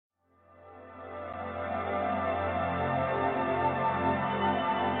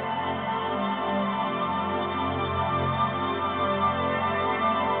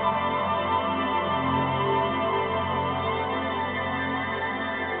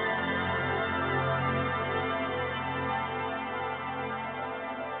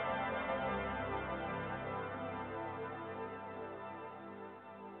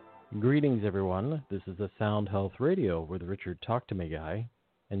Greetings, everyone. This is the Sound Health Radio with Richard Talk to Me Guy,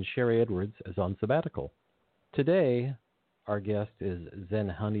 and Sherry Edwards is on sabbatical. Today, our guest is Zen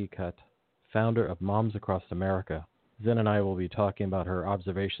Honeycutt, founder of Moms Across America. Zen and I will be talking about her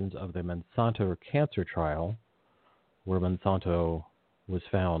observations of the Monsanto cancer trial, where Monsanto was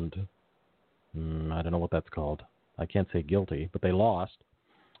found, I don't know what that's called. I can't say guilty, but they lost,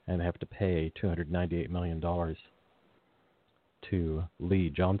 and they have to pay $298 million to Lee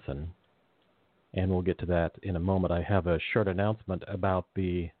Johnson. And we'll get to that in a moment. I have a short announcement about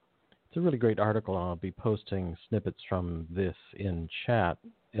it's a really great article. I'll be posting snippets from this in chat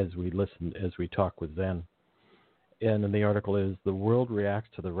as we talk with Zen. And then the article is "The World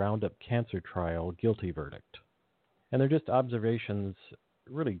Reacts to the Roundup Cancer Trial Guilty Verdict." And they're just observations,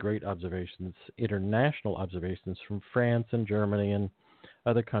 really great observations, international observations from France and Germany and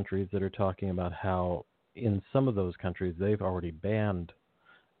other countries that are talking about how in some of those countries they've already banned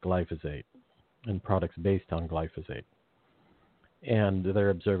glyphosate and products based on glyphosate. And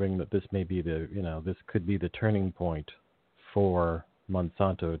they're observing that this may be this could be the turning point for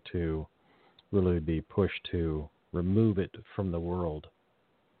Monsanto to really be pushed to remove it from the world.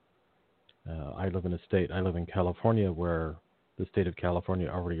 I live in California, where the state of California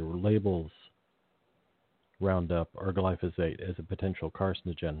already labels Roundup or glyphosate as a potential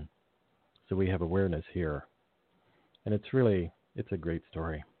carcinogen. So we have awareness here. And it's a great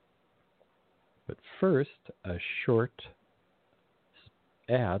story. But first, a short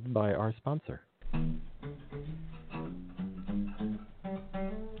ad by our sponsor.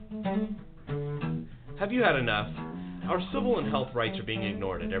 Have you had enough? Our civil and health rights are being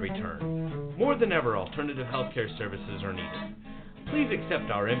ignored at every turn. More than ever, alternative healthcare services are needed. Please accept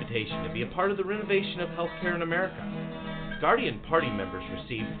our invitation to be a part of the renovation of healthcare in America. Guardian Party members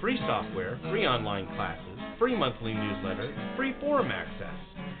receive free software, free online classes, free monthly newsletter, free forum access.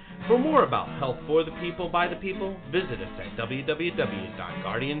 For more about health for the people, by the people, visit us at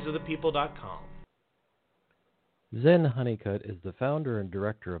www.guardiansofthepeople.com. Zen Honeycutt is the founder and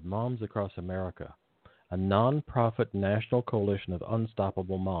director of Moms Across America, a non-profit national coalition of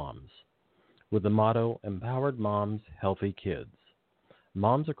unstoppable moms, with the motto, "Empowered Moms, Healthy Kids."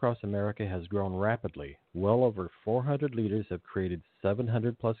 Moms Across America has grown rapidly. Well over 400 leaders have created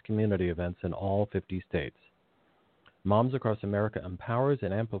 700-plus community events in all 50 states. Moms Across America empowers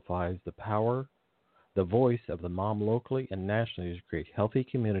and amplifies the voice of the mom locally and nationally to create healthy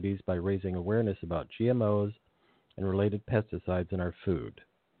communities by raising awareness about GMOs and related pesticides in our food.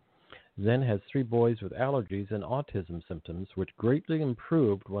 Zen has 3 boys with allergies and autism symptoms, which greatly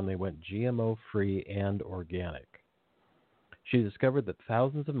improved when they went GMO-free and organic. She discovered that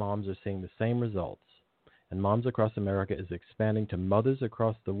thousands of moms are seeing the same results, and Moms Across America is expanding to mothers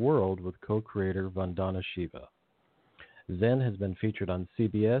across the world with co-creator Vandana Shiva. Zen has been featured on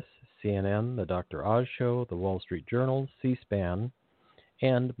CBS, CNN, The Dr. Oz Show, The Wall Street Journal, C-SPAN,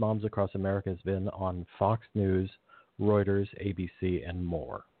 and Moms Across America has been on Fox News, Reuters, ABC, and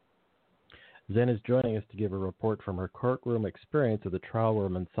more. Zen is joining us to give a report from her courtroom experience of the trial where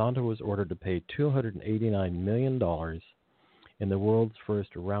Monsanto was ordered to pay $289 million in the world's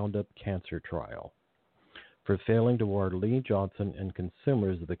first Roundup cancer trial for failing to warn Lee Johnson and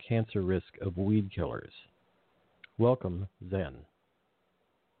consumers of the cancer risk of weed killers. Welcome, Zen.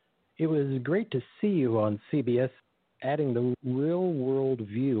 It was great to see you on CBS adding the real-world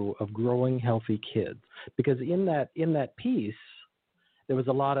view of growing healthy kids, because in that piece, there was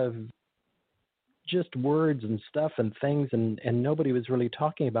a lot of just words and stuff and things, and nobody was really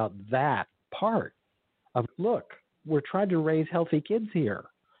talking about that part of, look, we're trying to raise healthy kids here.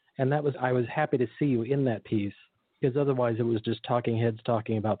 And I was happy to see you in that piece, because otherwise it was just talking heads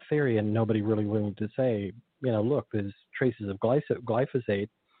talking about theory and nobody really willing to say, look, there's traces of glyphosate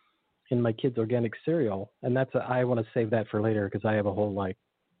in my kids' organic cereal. And I want to save that for later, because I have a whole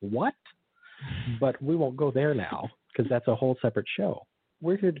what? But we won't go there now, because that's a whole separate show.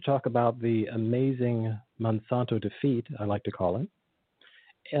 We're here to talk about the amazing Monsanto defeat, I like to call it.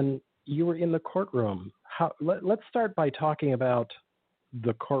 And you were in the courtroom. Let's start by talking about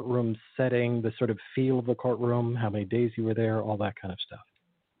the courtroom setting, the sort of feel of the courtroom, how many days you were there, all that kind of stuff.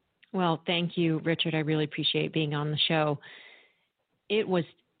 Well, thank you, Richard. I really appreciate being on the show. It was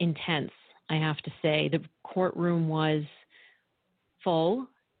intense, I have to say. The courtroom was full,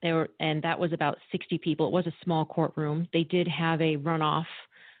 and that was about 60 people. It was a small courtroom. They did have a runoff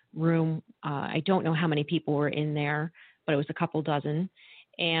room. I don't know how many people were in there, but it was a couple dozen.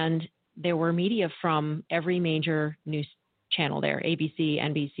 And there were media from every major news channel there, ABC,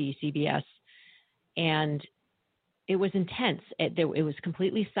 NBC, CBS. And it was intense. It was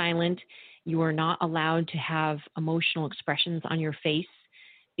completely silent. You were not allowed to have emotional expressions on your face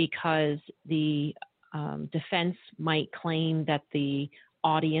because the defense might claim that the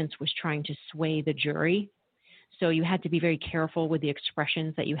audience was trying to sway the jury. So you had to be very careful with the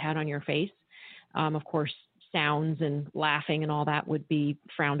expressions that you had on your face. Of course, sounds and laughing and all that would be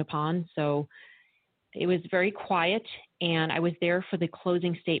frowned upon. So it was very quiet, and I was there for the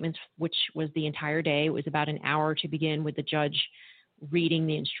closing statements, which was the entire day. It was about an hour to begin with the judge reading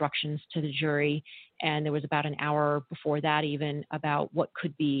the instructions to the jury, and there was about an hour before that even about what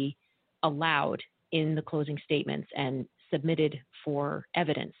could be allowed in the closing statements and submitted for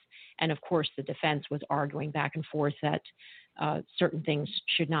evidence. And of course, the defense was arguing back and forth that certain things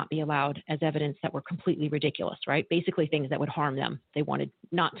should not be allowed as evidence that were completely ridiculous, right? Basically things that would harm them. They wanted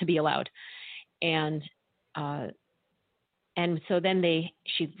not to be allowed. And so then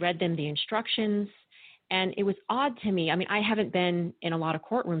she read them the instructions, and it was odd to me. I mean, I haven't been in a lot of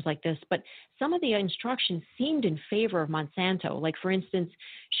courtrooms like this, but some of the instructions seemed in favor of Monsanto. Like, for instance,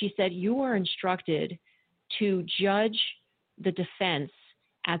 she said, you are instructed to judge the defense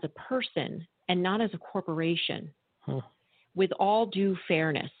as a person and not as a corporation with all due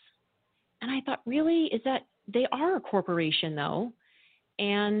fairness. And I thought, really? Is that they are a corporation, though,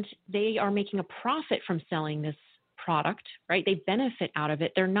 and they are making a profit from selling this product, right? They benefit out of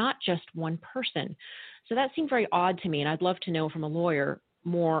it. They're not just one person. So that seemed very odd to me, and I'd love to know from a lawyer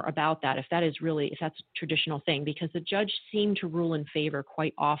more about that, if that's a traditional thing, because the judge seemed to rule in favor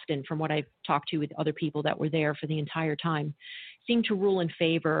quite often from what I've talked to with other people that were there for the entire time, seemed to rule in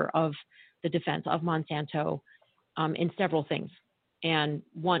favor of the defense of Monsanto in several things. And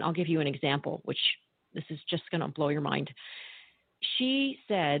one, I'll give you an example, which this is just going to blow your mind. She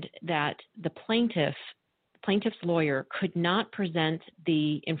said that the plaintiff's lawyer could not present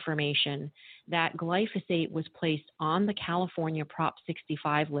the information that glyphosate was placed on the California Prop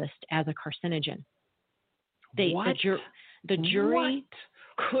 65 list as a carcinogen. The jury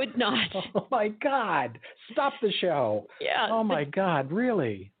could not. Oh, my God. Stop the show. Yeah. Oh, my God.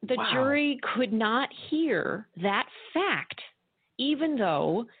 Really? The jury could not hear that fact, even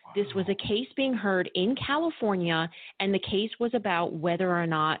though this was a case being heard in California, and the case was about whether or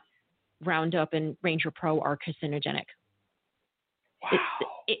not Roundup and Ranger Pro are carcinogenic. Wow.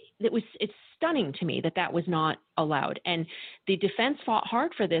 It's stunning to me that was not allowed. And the defense fought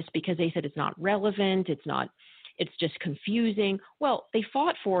hard for this because they said it's not relevant, it's just confusing. Well, they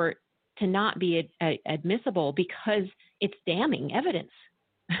fought for it to not be admissible because it's damning evidence.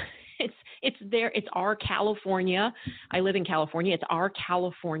 It's there. It's our California. I live in California. It's our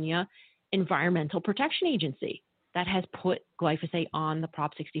California Environmental Protection Agency that has put glyphosate on the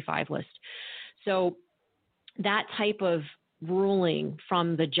Prop 65 list. So that type of ruling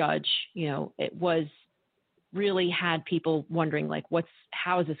from the judge, it was really had people wondering, like,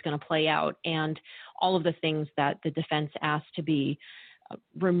 how is this going to play out? And all of the things that the defense asked to be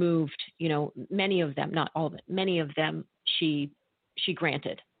removed, many of them, not all of it, many of them she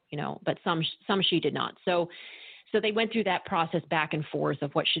granted, but some she did not. So they went through that process back and forth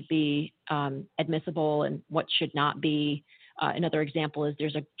of what should be admissible and what should not be. Another example is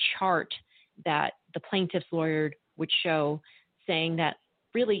there's a chart that the plaintiff's lawyer would show saying that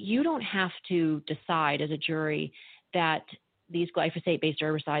really you don't have to decide as a jury that these glyphosate-based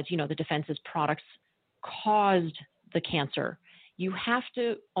herbicides, the defense's products caused the cancer. You have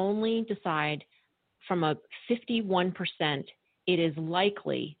to only decide from a 51% it is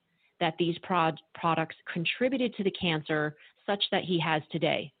likely that these products contributed to the cancer such that he has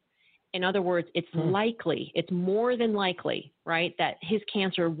today. In other words, it's likely, it's more than likely, right, that his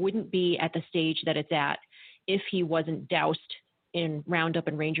cancer wouldn't be at the stage that it's at if he wasn't doused in Roundup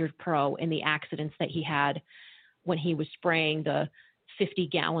and Ranger Pro in the accidents that he had when he was spraying the 50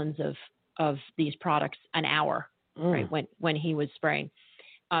 gallons of these products an hour, right, when he was spraying.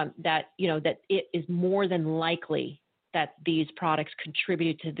 That it is more than likely that these products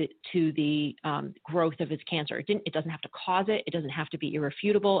contributed to the growth of his cancer. It doesn't have to cause it. It doesn't have to be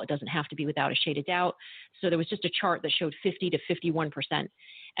irrefutable. It doesn't have to be without a shade of doubt. So there was just a chart that showed 50 to 51%.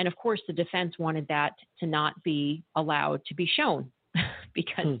 And of course, the defense wanted that to not be allowed to be shown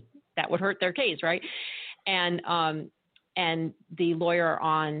because that would hurt their case, right? And the lawyer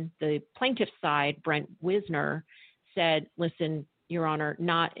on the plaintiff's side, Brent Wisner, said, listen, Your Honor,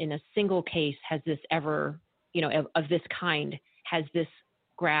 not in a single case has this ever, of this kind, has this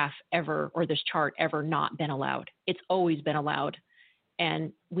graph ever or this chart ever not been allowed. It's always been allowed.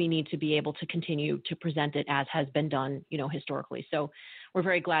 And we need to be able to continue to present it as has been done, historically. So we're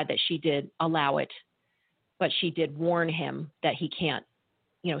very glad that she did allow it, but she did warn him that he can't,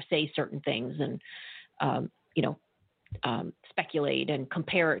 say certain things and, speculate and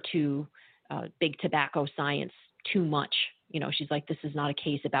compare it to big tobacco science too much, She's like, this is not a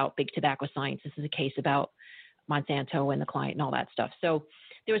case about big tobacco science. This is a case about Monsanto and the client and all that stuff. So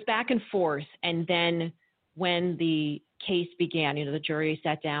there was back and forth. And then when the case began, the jury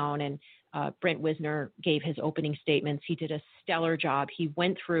sat down and Brent Wisner gave his opening statements. He did a stellar job. He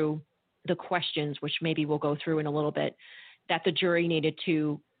went through the questions, which maybe we'll go through in a little bit, that the jury needed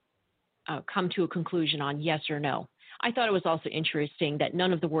to come to a conclusion on, yes or no. I thought it was also interesting that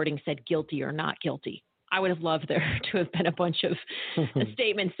none of the wording said guilty or not guilty. I would have loved there to have been a bunch of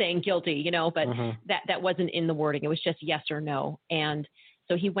statements saying guilty, but that wasn't in the wording. It was just yes or no. And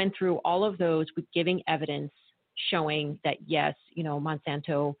so he went through all of those with giving evidence showing that, yes,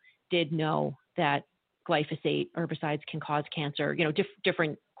 Monsanto did know that glyphosate herbicides can cause cancer,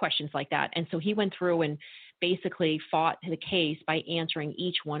 different questions like that. And so he went through and basically fought the case by answering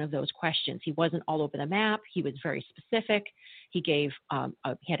each one of those questions. He wasn't all over the map. He was very specific. He gave,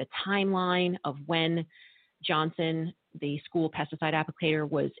 he had a timeline of when Johnson, the school pesticide applicator,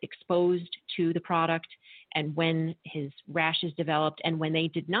 was exposed to the product and when his rashes developed and when they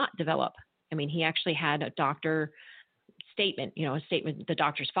did not develop. I mean, he actually had a doctor statement, a statement, the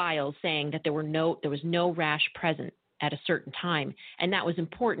doctor's files saying that there was no rash present at a certain time. And that was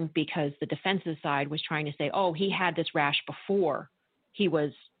important because the defense's side was trying to say, oh, he had this rash before he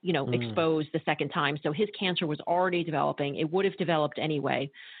was, exposed the second time. So his cancer was already developing. It would have developed anyway,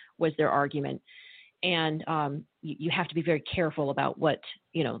 was their argument. And you have to be very careful about what,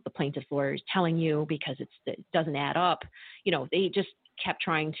 the plaintiff's lawyer is telling you because it doesn't add up. They just kept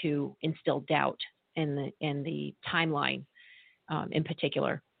trying to instill doubt in the timeline in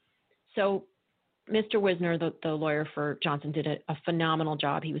particular. So Mr. Wisner, the lawyer for Johnson, did a phenomenal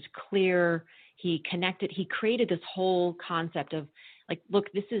job. He was clear. He created this whole concept of like,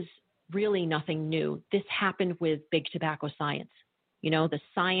 look, this is really nothing new. This happened with big tobacco science. The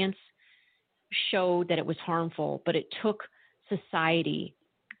science showed that it was harmful, but it took society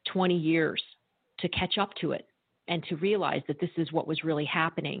 20 years to catch up to it and to realize that this is what was really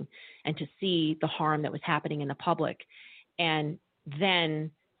happening and to see the harm that was happening in the public. And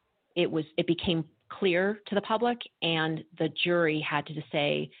then it became clear to the public, and the jury had to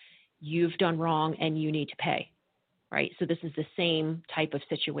say, you've done wrong and you need to pay, right? So this is the same type of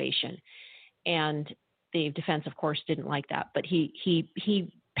situation. And the defense, of course, didn't like that, but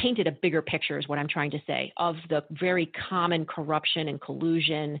he painted a bigger picture is what I'm trying to say, of the very common corruption and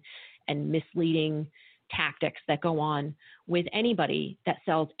collusion and misleading tactics that go on with anybody that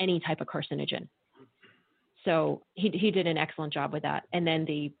sells any type of carcinogen. So he did an excellent job with that. And then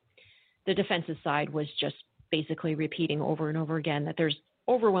the defense's side was just basically repeating over and over again that there's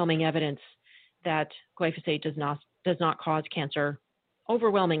overwhelming evidence that glyphosate does not cause cancer.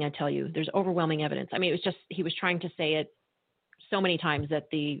 Overwhelming, I tell you, there's overwhelming evidence. I mean, it was just, he was trying to say it so many times that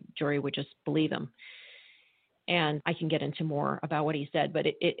the jury would just believe him. And I can get into more about what he said, but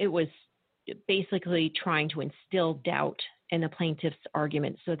it was basically trying to instill doubt in the plaintiff's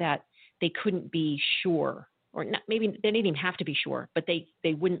argument so that they couldn't be sure, or not, maybe they didn't even have to be sure, but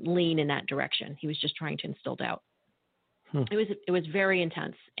they wouldn't lean in that direction. He was just trying to instill doubt. It was very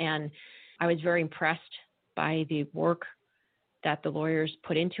intense, and I was very impressed by the work that the lawyers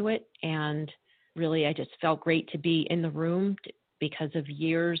put into it. And really, I just felt great to be in the room because of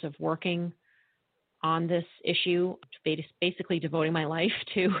years of working on this issue, basically devoting my life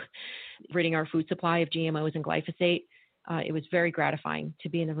to ridding our food supply of GMOs and glyphosate. It was very gratifying to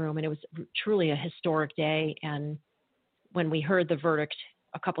be in the room, and it was truly a historic day. And when we heard the verdict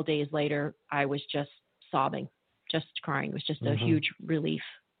a couple days later, I was just sobbing, just crying. It was just a huge relief.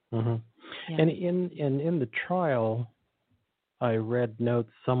 Yeah. And in the trial, I read notes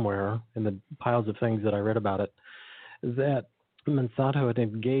somewhere in the piles of things that I read about it that Monsanto had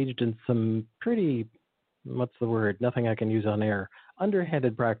engaged in some pretty, what's the word? Nothing I can use on air.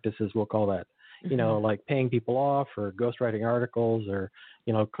 Underhanded practices, we'll call that. Like paying people off or ghostwriting articles or,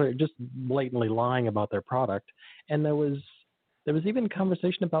 just blatantly lying about their product. And there was even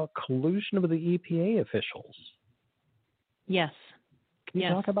conversation about collusion with the EPA officials. Yes. Can you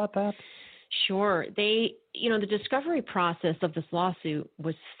talk about that? Sure. The discovery process of this lawsuit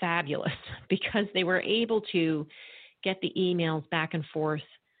was fabulous because they were able to get the emails back and forth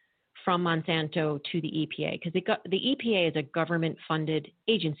from Monsanto to the EPA, because the EPA is a government-funded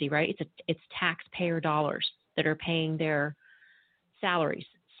agency, right? It's taxpayer dollars that are paying their salaries.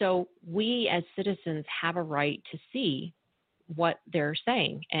 So we as citizens have a right to see what they're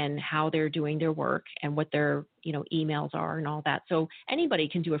saying and how they're doing their work and what their emails are and all that. So anybody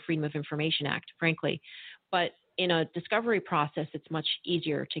can do a Freedom of Information Act, frankly. But in a discovery process, it's much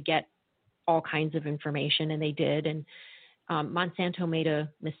easier to get all kinds of information, and they did. And Monsanto made a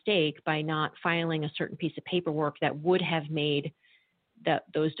mistake by not filing a certain piece of paperwork that would have made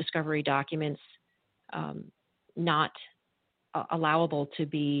those discovery documents not allowable to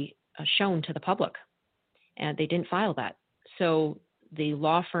be shown to the public. And they didn't file that. So the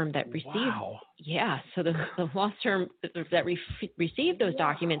law firm that received, so the law firm that received those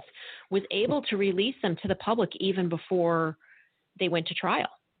documents was able to release them to the public even before they went to trial.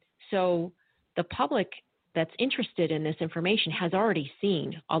 So the public that's interested in this information has already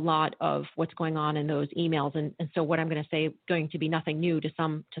seen a lot of what's going on in those emails. And so what I'm going to say is going to be nothing new to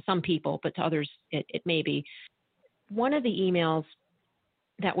some people, but to others it may be. One of the emails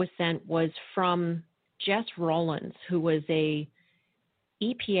that was sent was from Jess Rollins, who was a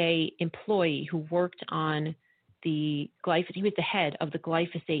EPA employee who worked on the glyphosate. He was the head of the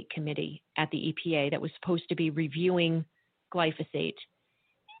glyphosate committee at the EPA that was supposed to be reviewing glyphosate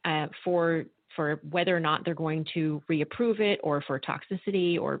for whether or not they're going to reapprove it or for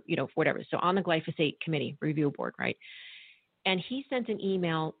toxicity or, whatever. So on the glyphosate committee review board, right? And he sent an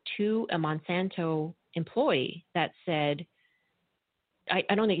email to a Monsanto employee that said,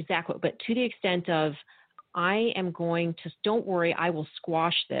 I don't know exactly, but to the extent of, I am going to, don't worry, I will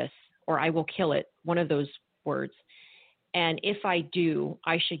squash this or I will kill it, one of those words. And if I do,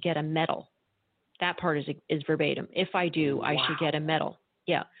 I should get a medal. That part is verbatim. If I do, I should get a medal.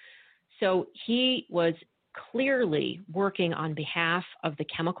 Yeah. So he was clearly working on behalf of the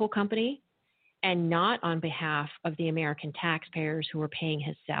chemical company and not on behalf of the American taxpayers who were paying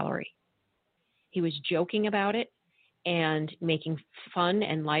his salary. He was joking about it and making fun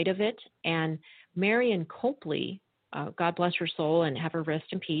and light of it. And Marion Copley, God bless her soul and have her rest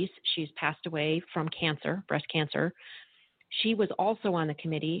in peace, she's passed away from cancer, breast cancer. She was also on the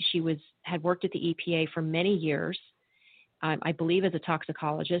committee. She had worked at the EPA for many years, I believe as a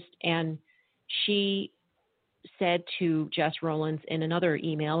toxicologist, and she said to Jess Rollins in another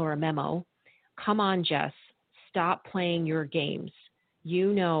email or a memo, come on, Jess, stop playing your games.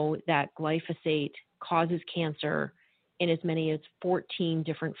 You know that glyphosate causes cancer in as many as 14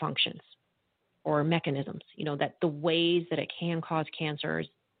 different functions or mechanisms, that the ways that it can cause cancer is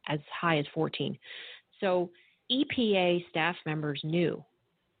as high as 14. So EPA staff members knew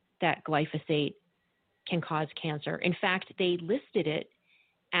that glyphosate can cause cancer. In fact, they listed it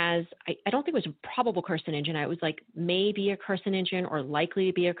as, I don't think it was a probable carcinogen. It was like maybe a carcinogen or likely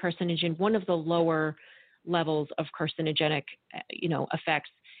to be a carcinogen, one of the lower levels of carcinogenic, effects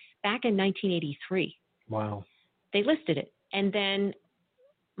back in 1983. Wow. They listed it. And then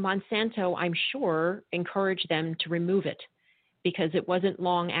Monsanto, I'm sure, encouraged them to remove it because it wasn't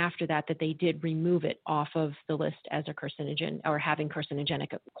long after that they did remove it off of the list as a carcinogen or having carcinogenic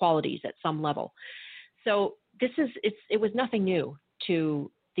qualities at some level. So it was nothing new to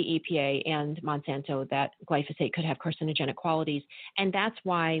the EPA and Monsanto that glyphosate could have carcinogenic qualities. And that's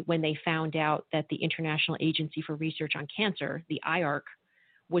why when they found out that the International Agency for Research on Cancer, the IARC,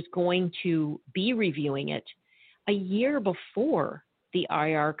 was going to be reviewing it a year before the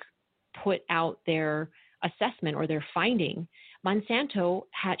IARC put out their assessment or their finding, Monsanto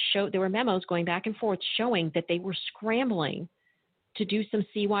there were memos going back and forth showing that they were scrambling to do some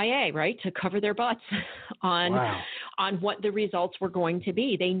CYA, right, to cover their butts on what the results were going to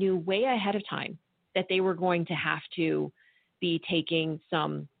be. They knew way ahead of time that they were going to have to be taking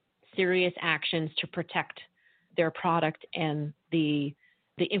some serious actions to protect their product and the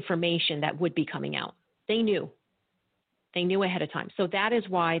information that would be coming out. They knew ahead of time. So that is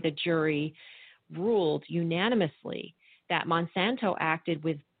why the jury ruled unanimously that Monsanto acted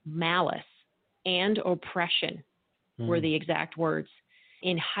with malice and oppression, were the exact words,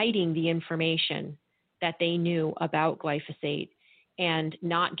 in hiding the information that they knew about glyphosate and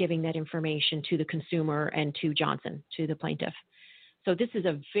not giving that information to the consumer and to Johnson, to the plaintiff. So this is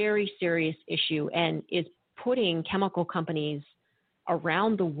a very serious issue and is putting chemical companies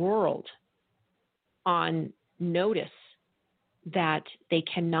around the world on notice that they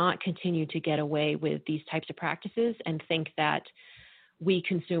cannot continue to get away with these types of practices and think that we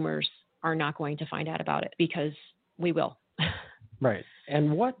consumers are not going to find out about it, because we will. Right.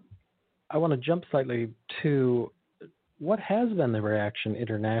 And I want to jump slightly to what has been the reaction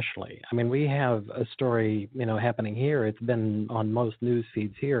internationally. I mean, we have a story, happening here. It's been on most news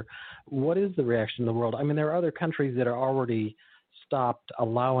feeds here. What is the reaction in the world? I mean, there are other countries that are already stopped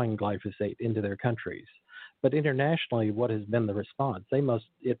allowing glyphosate into their countries. But internationally, what has been the response?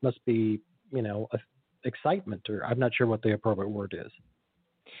 It must be, excitement, or I'm not sure what the appropriate word is.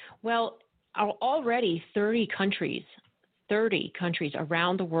 Well, already 30 countries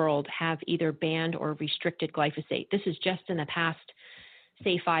around the world have either banned or restricted glyphosate. This is just in the past,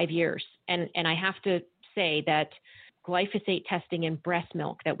 say, 5 years. And I have to say that glyphosate testing in breast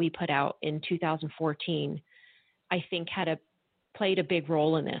milk that we put out in 2014, I think played a big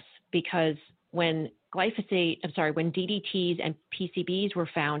role in this, because when DDTs and PCBs were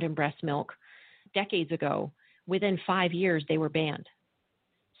found in breast milk decades ago, within 5 years they were banned.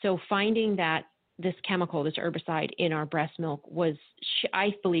 So finding that this chemical, this herbicide in our breast milk was,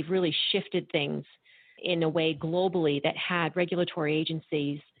 I believe, really shifted things in a way globally that had regulatory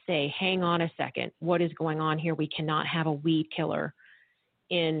agencies say, hang on a second, what is going on here? We cannot have a weed killer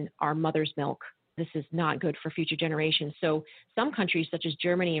in our mother's milk. This is not good for future generations. So some countries, such as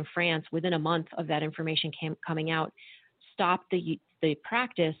Germany and France, within a month of that information coming out, stopped the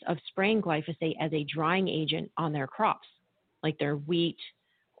practice of spraying glyphosate as a drying agent on their crops, like their wheat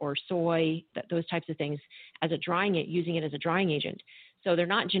or soy, those types of things, using it as a drying agent. So they're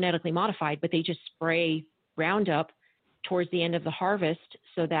not genetically modified, but they just spray Roundup towards the end of the harvest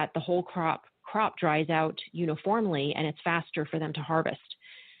so that the whole crop dries out uniformly, and it's faster for them to harvest.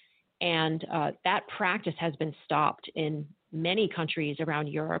 And that practice has been stopped in many countries around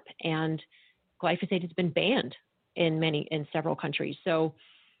Europe, and glyphosate has been banned in several countries. So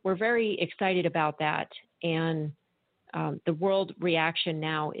we're very excited about that. And the world reaction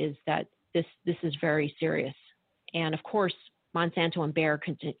now is that this is very serious. And of course, Monsanto and Bayer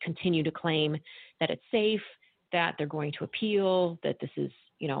continue to claim that it's safe, that they're going to appeal, that this is,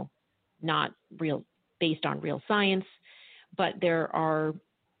 not real, based on real science. But there are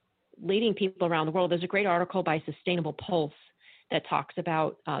leading people around the world. There's a great article by Sustainable Pulse that talks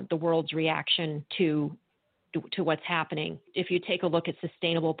about the world's reaction to what's happening. If you take a look at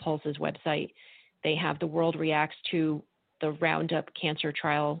Sustainable Pulse's website, they have the world reacts to the Roundup cancer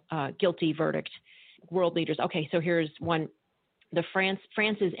trial guilty verdict. World leaders. Okay, so here's one.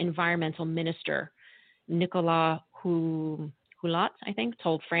 France's environmental minister, Nicolas Hulot, I think,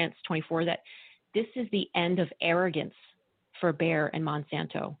 told France 24 that this is the end of arrogance for Bayer and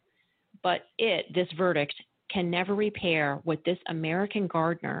Monsanto. But this verdict, can never repair what this American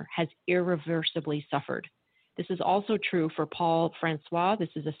gardener has irreversibly suffered. This is also true for Paul Francois. This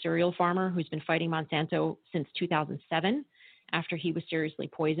is a cereal farmer who's been fighting Monsanto since 2007 after he was seriously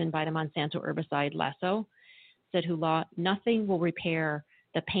poisoned by the Monsanto herbicide Lasso. Said Hulot, nothing will repair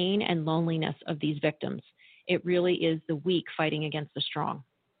the pain and loneliness of these victims. It really is the weak fighting against the strong.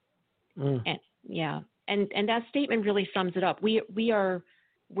 And that statement really sums it up.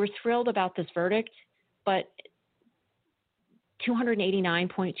 We're thrilled about this verdict, but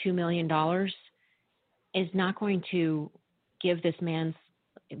 $289.2 million is not going to give this man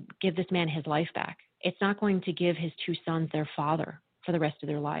his life back. It's not going to give his two sons their father for the rest of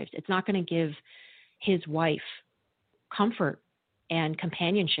their lives. It's not going to give his wife comfort and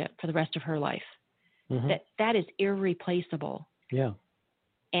companionship for the rest of her life. Mm-hmm. That is irreplaceable. Yeah.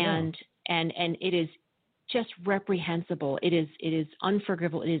 And it is just reprehensible. It is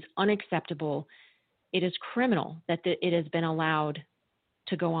unforgivable. It is unacceptable. It is criminal that it has been allowed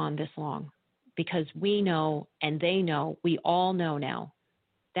to go on this long, because we know, and they know, we all know now,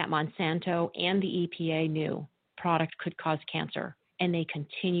 that Monsanto and the EPA knew product could cause cancer, and they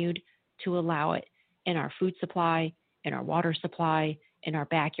continued to allow it in our food supply, in our water supply, in our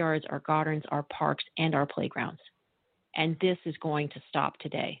backyards, our gardens, our parks, and our playgrounds. And this is going to stop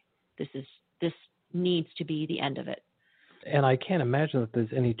today. This needs to be the end of it. And I can't imagine that there's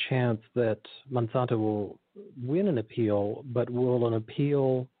any chance that Monsanto will win an appeal, but will an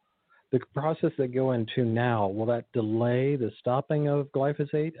appeal, the process they go into now, will that delay the stopping of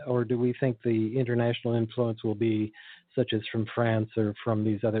glyphosate? Or do we think the international influence will be such as from France or from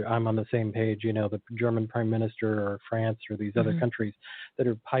these other, I'm on the same page, the German prime minister or France or these other countries that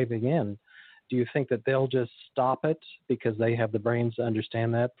are piping in? Do you think that they'll just stop it because they have the brains to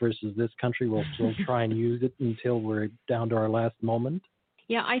understand that, versus this country will still try and use it until we're down to our last moment?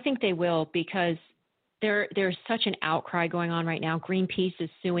 Yeah, I think they will, because there's such an outcry going on right now. Greenpeace is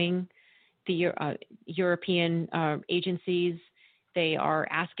suing the European agencies. They are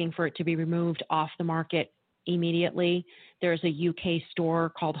asking for it to be removed off the market immediately. There's a UK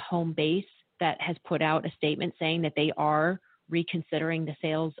store called Home Base that has put out a statement saying that they are reconsidering the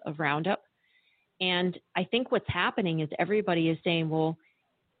sales of Roundup. And I think what's happening is everybody is saying, well,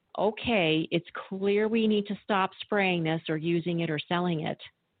 okay, it's clear we need to stop spraying this or using it or selling it.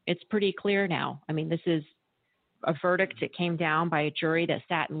 It's pretty clear now. I mean, this is a verdict that came down by a jury that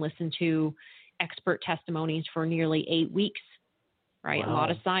sat and listened to expert testimonies for nearly 8 weeks, right? Wow. A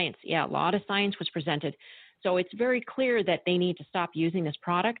lot of science. Yeah, a lot of science was presented. So it's very clear that they need to stop using this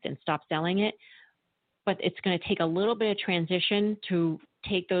product and stop selling it. But it's going to take a little bit of transition to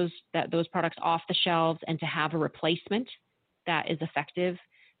take those products off the shelves and to have a replacement that is effective.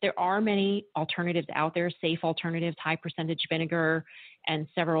 There are many alternatives out there, safe alternatives, high percentage vinegar, and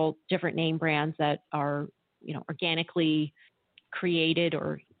several different name brands that are, organically created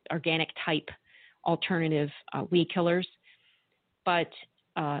or organic type alternative weed killers. But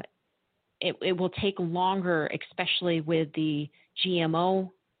it will take longer, especially with the GMO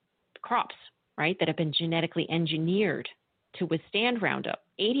crops, right, that have been genetically engineered to withstand Roundup.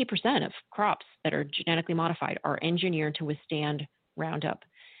 80% of crops that are genetically modified are engineered to withstand Roundup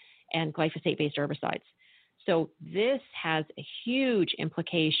and glyphosate-based herbicides. So this has a huge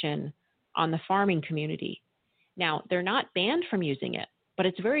implication on the farming community. Now, they're not banned from using it, but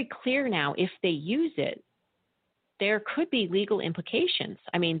it's very clear now if they use it, there could be legal implications.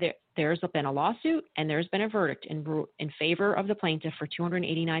 I mean, there's been a lawsuit and there's been a verdict in favor of the plaintiff for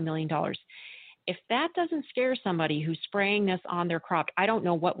 $289 million. If that doesn't scare somebody who's spraying this on their crop, I don't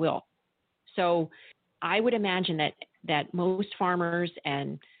know what will. So I would imagine that most farmers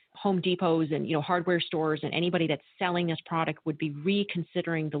and Home Depots and hardware stores and anybody that's selling this product would be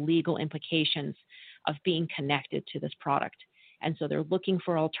reconsidering the legal implications of being connected to this product. And so they're looking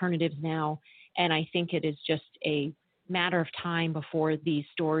for alternatives now. And I think it is just a matter of time before these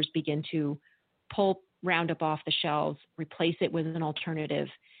stores begin to pull Roundup off the shelves, replace it with an alternative,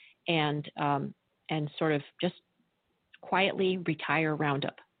 and sort of just quietly retire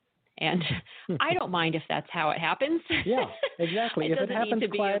Roundup. And I don't mind if that's how it happens. Yeah, exactly. If it happens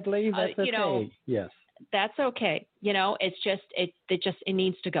quietly, that's okay. Yes, that's okay. It's just it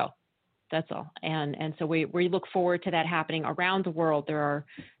needs to go. That's all. And so we look forward to that happening around the world.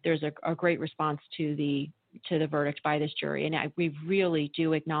 There's a great response to the verdict by this jury, and we really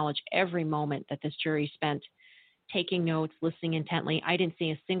do acknowledge every moment that this jury spent taking notes, listening intently. I didn't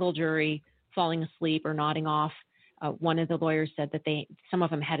see a single jury falling asleep or nodding off. One of the lawyers said that some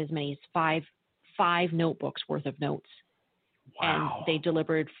of them had as many as five notebooks worth of notes. Wow. And they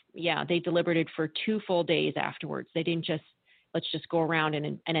deliberated for 2 full days afterwards. They didn't just, let's just go around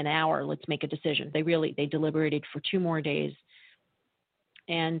in an hour, let's make a decision. They deliberated for 2 more days.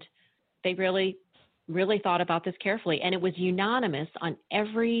 And they really, really thought about this carefully. And it was unanimous on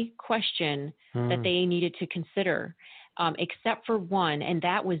every question that they needed to consider, except for one, and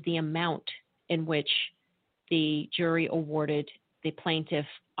that was the amount in which the jury awarded the plaintiff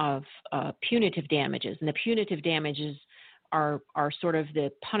of punitive damages. And the punitive damages are sort of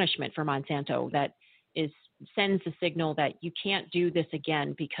the punishment for Monsanto that sends the signal that you can't do this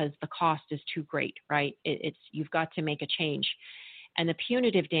again because the cost is too great, right? You've got to make a change. And the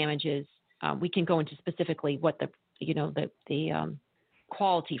punitive damages, we can go into specifically what the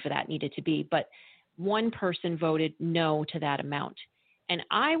quality for that needed to be, but one person voted no to that amount. And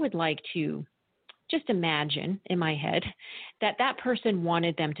I would like to just imagine in my head that person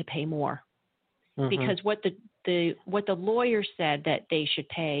wanted them to pay more, because what the lawyer said that they should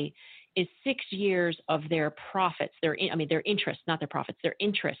pay is 6 years of their profits, their interest, not their profits, their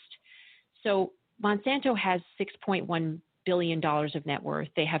interest. So Monsanto has $6.1 billion of net worth.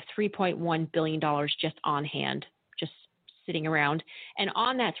 They have $3.1 billion just on hand, just sitting around. And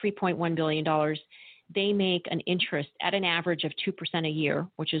on that $3.1 billion, they make an interest at an average of 2% a year,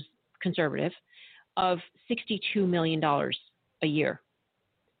 which is conservative, of $62 million a year,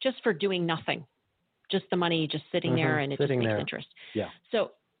 just for doing nothing, just the money just sitting there, and it just makes interest. Yeah.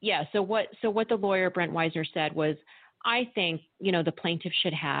 So what the lawyer Brent Weisner said was, I think the plaintiff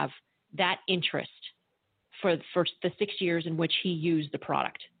should have that interest for the 6 years in which he used the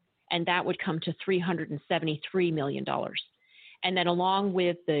product, and that would come to $373 million. And then along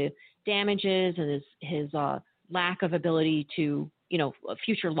with the damages and his lack of ability to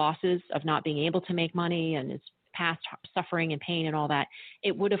future losses of not being able to make money and his past suffering and pain and all that,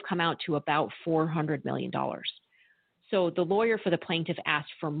 it would have come out to about $400 million. So the lawyer for the plaintiff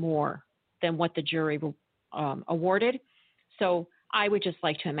asked for more than what the jury awarded. So I would just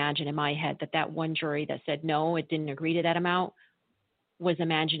like to imagine in my head that one jury that said no, it didn't agree to that amount, was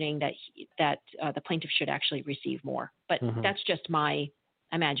imagining that the plaintiff should actually receive more. But that's just my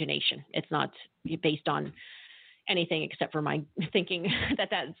imagination. It's not based on anything except for my thinking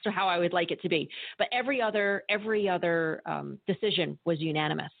that's how I would like it to be. But every other decision was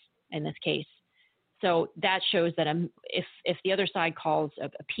unanimous in this case. So that shows that if the other side calls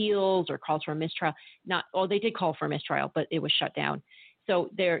appeals or calls for a mistrial, they did call for a mistrial, but it was shut down. So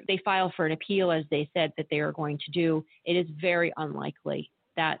they filed for an appeal, as they said that they are going to do. It is very unlikely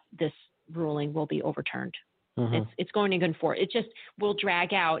that this ruling will be overturned. It's going to go forward. It just will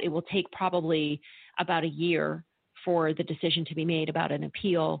drag out. It will take probably about a year for the decision to be made about an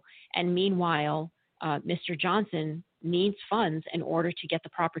appeal. And meanwhile, Mr. Johnson needs funds in order to get the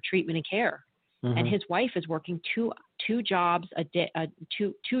proper treatment and care. And his wife is working two jobs a day,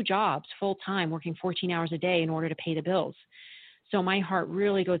 two jobs full time, working 14 hours a day in order to pay the bills. So my heart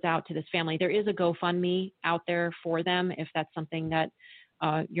really goes out to this family. There is a GoFundMe out there for them if that's something that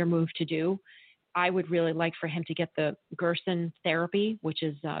you're moved to do. I would really like for him to get the Gerson therapy, which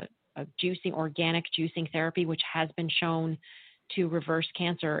is a organic juicing therapy, which has been shown to reverse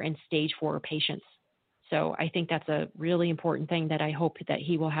cancer in stage 4 patients. So I think that's a really important thing that I hope that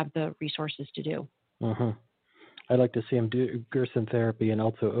he will have the resources to do. I'd like to see him do Gerson therapy and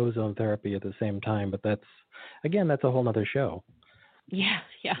also ozone therapy at the same time, but that's a whole other show. Yeah.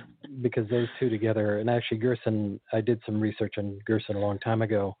 Because those two together, and actually Gerson, I did some research on Gerson a long time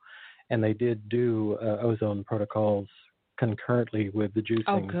ago, and they did do ozone protocols concurrently with the juicing.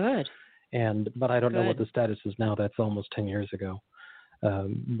 Oh, good. But I don't know what the status is now. That's almost 10 years ago.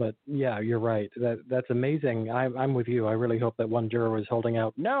 But yeah, you're right. That's amazing. I'm with you. I really hope that one juror was holding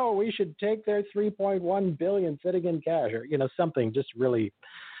out, no, we should take their $3.1 billion sitting in cash, or something just really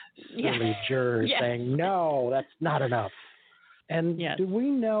silly jurors saying, no, that's not enough. And do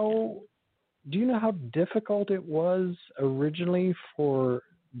you know how difficult it was originally for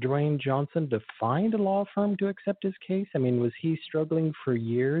Dewayne Johnson to find a law firm to accept his case? I mean, was he struggling for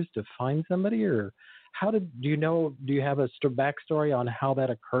years to find somebody, or do you have a backstory on how that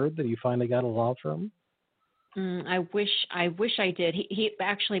occurred, that he finally got a law firm? I wish I did. He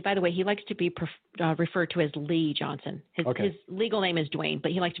actually, by the way, he likes to be referred to as Lee Johnson. His legal name is Dewayne,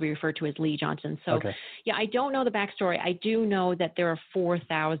 but he likes to be referred to as Lee Johnson. So, I don't know the backstory. I do know that there are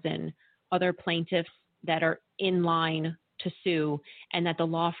 4,000 other plaintiffs that are in line to sue, and that the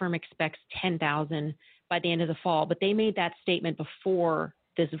law firm expects 10,000 by the end of the fall. But they made that statement before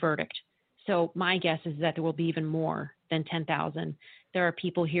this verdict. So my guess is that there will be even more than 10,000. There are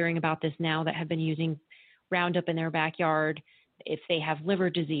people hearing about this now that have been using Roundup in their backyard. If they have liver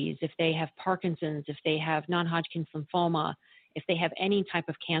disease, if they have Parkinson's, if they have non-Hodgkin's lymphoma, if they have any type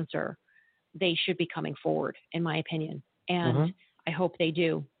of cancer, they should be coming forward, in my opinion. And I hope they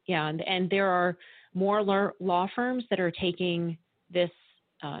do. Yeah. And there are more law firms that are taking this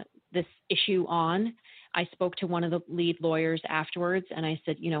issue on. I spoke to one of the lead lawyers afterwards, and I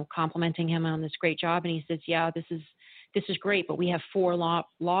said, complimenting him on this great job. And he says, yeah, this is great, but we have 4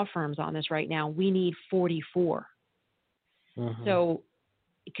 law firms on this right now. We need 44. So,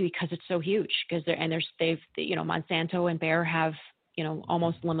 because it's so huge, they've Monsanto and Bayer have,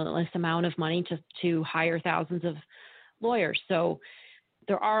 almost limitless amount of money to hire thousands of lawyers. So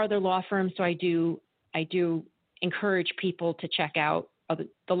there are other law firms. So I do encourage people to check out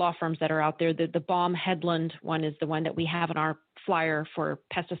the law firms that are out there. The Baum Headland one is the one that we have in our flyer for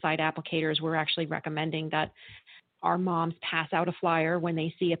pesticide applicators. We're actually recommending that our moms pass out a flyer when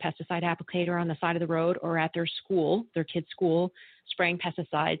they see a pesticide applicator on the side of the road or at their school, their kid's school, spraying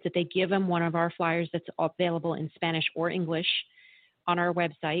pesticides, that they give them one of our flyers that's available in Spanish or English on our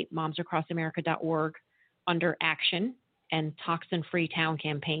website, momsacrossamerica.org, under Action and Toxin Free Town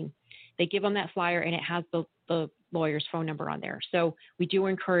Campaign. They give them that flyer, and it has the lawyer's phone number on there. So we do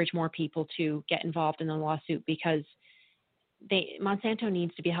encourage more people to get involved in the lawsuit, because Monsanto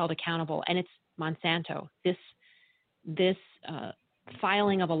needs to be held accountable, and it's Monsanto. This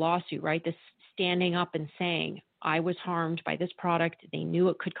filing of a lawsuit, right? This standing up and saying, I was harmed by this product. They knew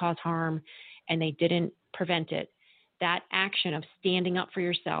it could cause harm, and they didn't prevent it. That action of standing up for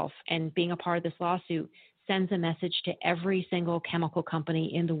yourself and being a part of this lawsuit sends a message to every single chemical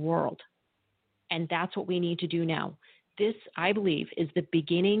company in the world. And that's what we need to do now. This, I believe, is the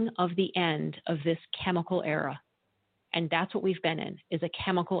beginning of the end of this chemical era. And that's what we've been in, is a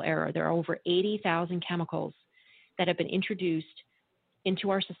chemical era. There are over 80,000 chemicals that have been introduced into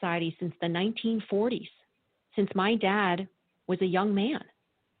our society since the 1940s, since my dad was a young man.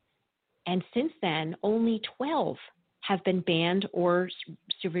 And since then, only 12 have been banned or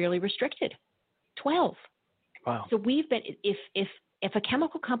severely restricted. 12. Wow. So we've been, if a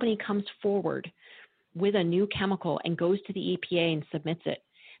chemical company comes forward with a new chemical and goes to the EPA and submits it,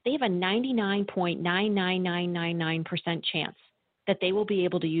 they have a 99.99999% chance that they will be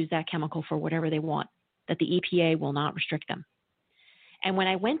able to use that chemical for whatever they want, that the EPA will not restrict them. And when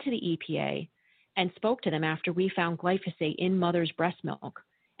I went to the EPA and spoke to them after we found glyphosate in mother's breast milk,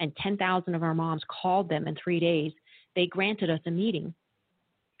 and 10,000 of our moms called them in 3 days, they granted us a meeting.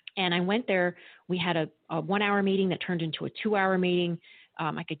 And I went there. We had a 1-hour meeting that turned into a 2-hour meeting.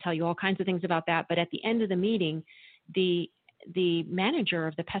 I could tell you all kinds of things about that. But at the end of the meeting, the manager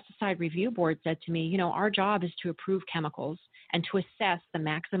of the pesticide review board said to me, our job is to approve chemicals and to assess the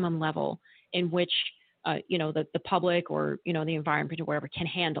maximum level in which, the public or, the environment or whatever can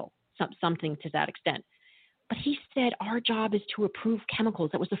handle something to that extent. But he said, our job is to approve chemicals.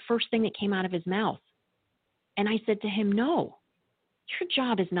 That was the first thing that came out of his mouth. And I said to him, no, your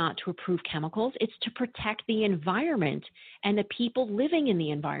job is not to approve chemicals. It's to protect the environment and the people living in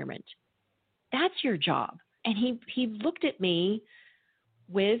the environment. That's your job. And he looked at me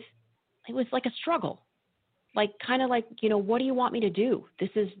with, it was like a struggle, like kind of like, what do you want me to do? This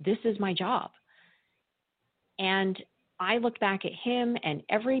is my job. And I looked back at him and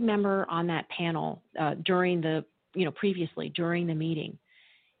every member on that panel previously during the meeting,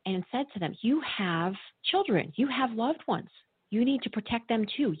 and said to them, you have children, you have loved ones. You need to protect them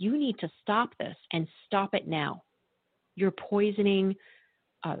too. You need to stop this and stop it now. You're poisoning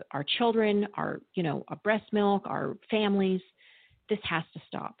our children, our breast milk, our families. This has to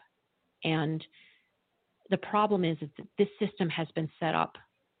stop. And the problem is that this system has been set up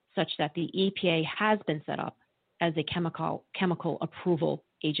such that the EPA has been set up as a chemical approval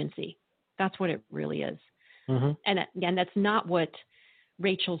agency. That's what it really is. Mm-hmm. And that's not what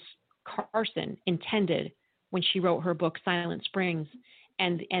Rachel Carson intended when she wrote her book Silent Springs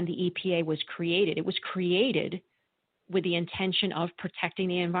and the EPA was created. It was created with the intention of protecting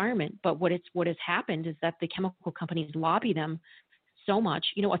the environment. But what has happened is that the chemical companies lobby them so much.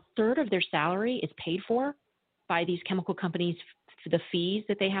 A third of their salary is paid for by these chemical companies for the fees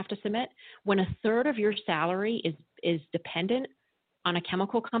that they have to submit. When a third of your salary is dependent on a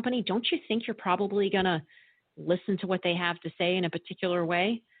chemical company, don't you think you're probably going to listen to what they have to say in a particular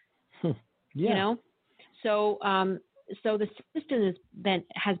way? Yeah. So the system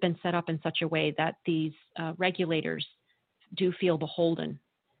has been set up in such a way that these regulators do feel beholden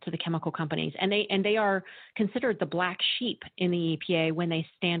to the chemical companies, and they are considered the black sheep in the EPA when they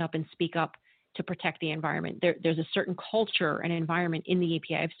stand up and speak up to protect the environment. There's a certain culture and environment in the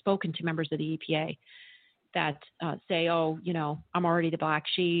EPA. I've spoken to members of the EPA that say, "Oh, I'm already the black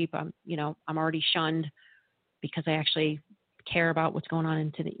sheep. I'm already shunned because I actually care about what's going on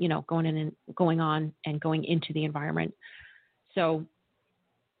into the, going into the environment." So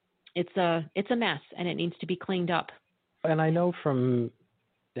it's a mess and it needs to be cleaned up. And I know from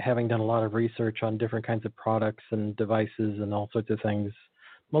having done a lot of research on different kinds of products and devices and all sorts of things,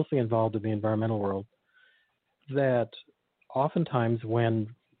 mostly involved in the environmental world, that oftentimes when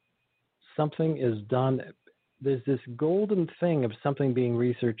something is done, there's this golden thing of something being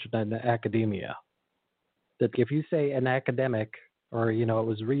researched in academia. That if you say an academic or, it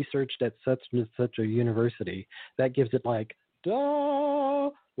was researched at such and such a university, that gives it like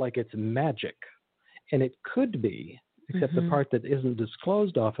it's magic. And it could be, except the part that isn't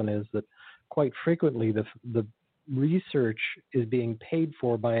disclosed often is that quite frequently the research is being paid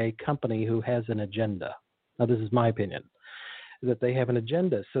for by a company who has an agenda. Now, this is my opinion, that they have an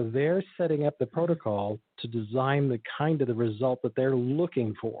agenda. So they're setting up the protocol to design the kind of the result that they're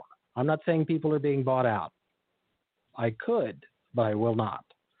looking for. I'm not saying people are being bought out. I could, but I will not.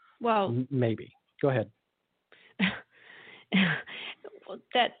 Well, maybe. Go ahead.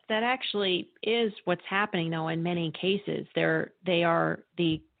 That actually is what's happening, though. In many cases,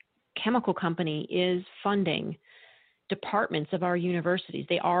 the chemical company is funding departments of our universities.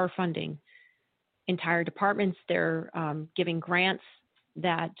 They are funding entire departments. They're giving grants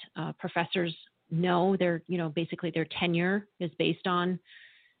that professors know. Basically their tenure is based on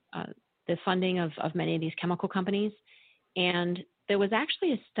the funding of many of these chemical companies. And there was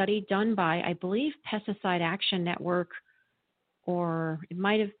actually a study done by, I believe, Pesticide Action Network, or it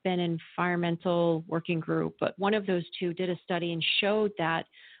might have been Environmental Working Group, but one of those two did a study and showed that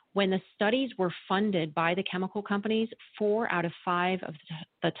when the studies were funded by the chemical companies, 4 out of 5 of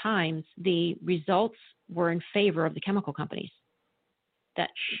the times, the results were in favor of the chemical companies.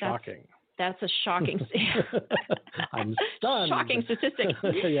 Shocking. That's a shocking. I'm stunned. Shocking statistic.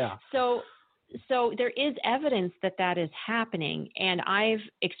 Yeah. So there is evidence that is happening, and I've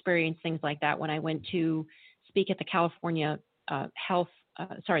experienced things like that when I went to speak at the California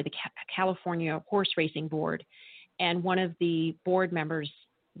California Horse Racing Board, and one of the board members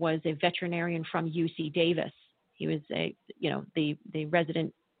was a veterinarian from UC Davis. He was the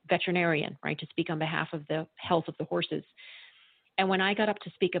resident veterinarian, right, to speak on behalf of the health of the horses. And when I got up to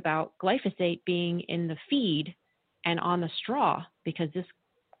speak about glyphosate being in the feed and on the straw, because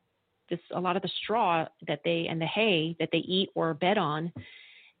a lot of the straw and the hay that they eat or bed on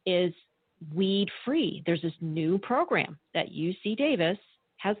is weed free. There's this new program that UC Davis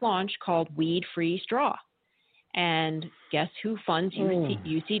has launched called Weed Free Straw. And guess who funds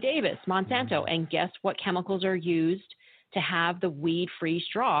UC Davis? Monsanto. And guess what chemicals are used to have the weed free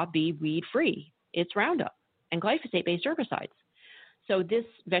straw be weed free? It's Roundup and glyphosate based herbicides. So this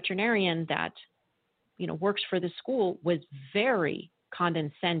veterinarian that works for the school was very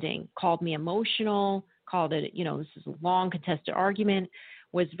condescending, called me emotional, called it, this is a long contested argument,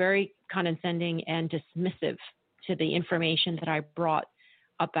 was very condescending and dismissive to the information that I brought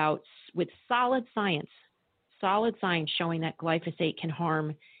about with solid science showing that glyphosate can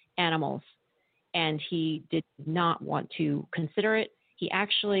harm animals. And he did not want to consider it. He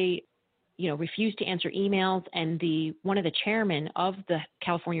actually, refused to answer emails. And one of the chairmen of the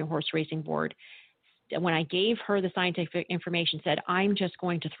California Horse Racing Board, when I gave her the scientific information, said, "I'm just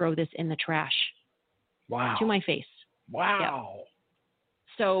going to throw this in the trash." Wow. To my face. Wow. Yep.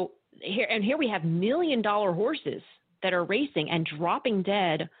 So here we have $1 million horses that are racing and dropping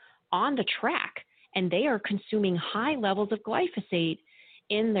dead on the track, and they are consuming high levels of glyphosate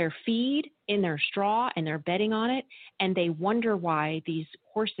in their feed, in their straw, and they're betting on it, and they wonder why these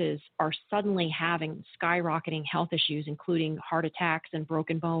horses are suddenly having skyrocketing health issues, including heart attacks and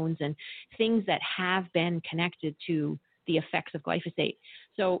broken bones and things that have been connected to the effects of glyphosate.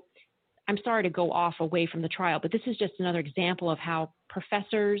 So I'm sorry to go off away from the trial, but this is just another example of how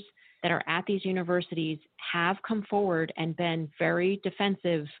professors that are at these universities have come forward and been very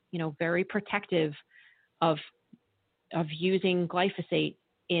defensive, very protective of using glyphosate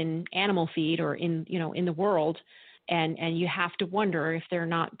in animal feed or in the world. And you have to wonder if they're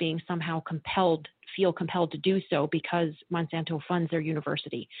not being somehow feel compelled to do so because Monsanto funds their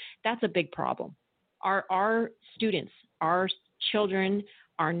university. That's a big problem. Our students, our children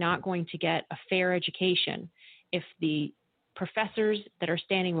are not going to get a fair education if the professors that are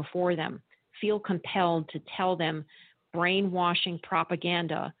standing before them feel compelled to tell them brainwashing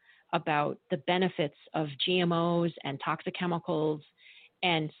propaganda about the benefits of GMOs and toxic chemicals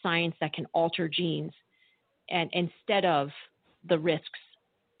and science that can alter genes, and instead of the risks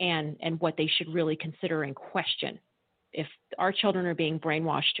and what they should really consider and question. If our children are being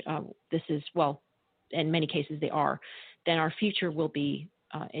brainwashed, in many cases they are, then our future will be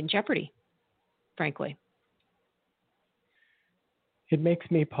in jeopardy, frankly. It makes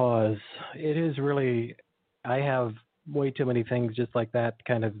me pause. It is really, I have way too many things just like that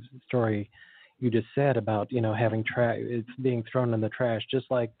kind of story you just said about, having it's being thrown in the trash. Just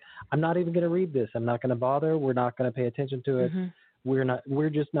like, I'm not even going to read this. I'm not going to bother. We're not going to pay attention to it. Mm-hmm. We're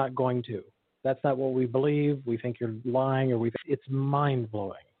just not going to. That's not what we believe. We think you're lying, it's mind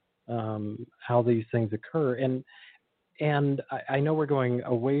blowing how these things occur. And I know we're going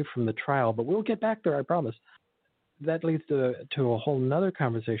away from the trial, but we'll get back there, I promise. That leads to a whole nother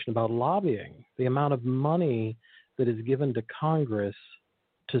conversation about lobbying. The amount of money that is given to Congress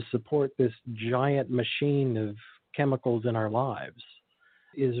to support this giant machine of chemicals in our lives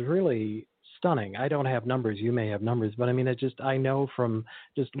is really stunning. I don't have numbers. You may have numbers, but I know from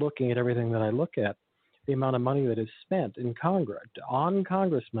just looking at everything that I look at, the amount of money that is spent in Congress on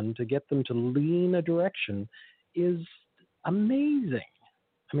congressmen to get them to lean a direction is amazing.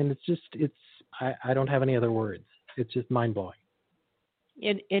 I don't have any other words. It's just mind-blowing.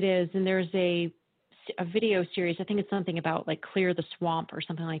 It is, and there's a video series, I think it's something about like Clear the Swamp or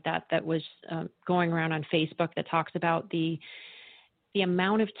something like that, that was going around on Facebook that talks about the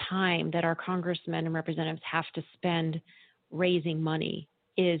amount of time that our congressmen and representatives have to spend raising money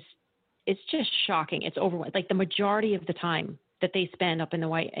it's just shocking. It's overwhelming. Like the majority of the time that they spend up on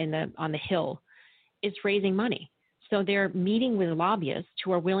the Hill is raising money. So they're meeting with lobbyists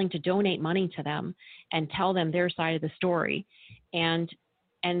who are willing to donate money to them and tell them their side of the story. And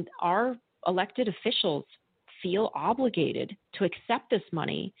our elected officials feel obligated to accept this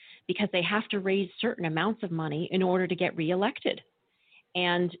money because they have to raise certain amounts of money in order to get reelected.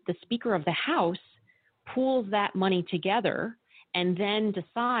 And the Speaker of the House pools that money together and then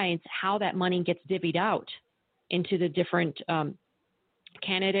decides how that money gets divvied out into the different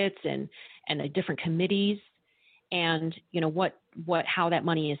candidates and the different committees. And how that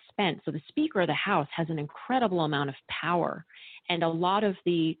money is spent. So the Speaker of the House has an incredible amount of power, and a lot of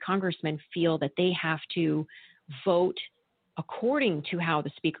the congressmen feel that they have to vote according to how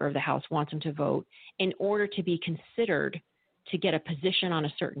the Speaker of the House wants them to vote in order to be considered to get a position on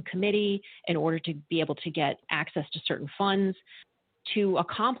a certain committee, in order to be able to get access to certain funds, to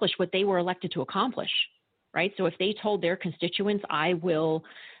accomplish what they were elected to accomplish. Right? So if they told their constituents, I will,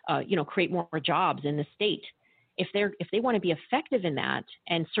 create more jobs in the state. If they want to be effective in that,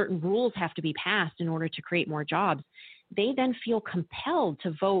 and certain rules have to be passed in order to create more jobs, they then feel compelled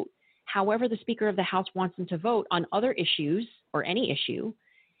to vote however the Speaker of the House wants them to vote on other issues or any issue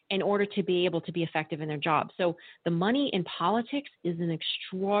in order to be able to be effective in their job. So the money in politics is an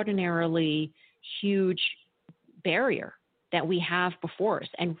extraordinarily huge barrier that we have before us.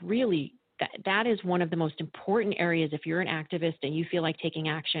 And really, that is one of the most important areas if you're an activist and you feel like taking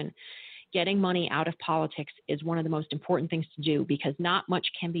action. Getting money out of politics is one of the most important things to do, because not much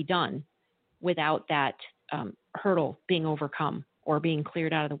can be done without that hurdle being overcome or being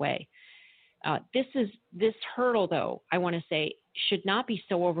cleared out of the way. This hurdle, though, I want to say, should not be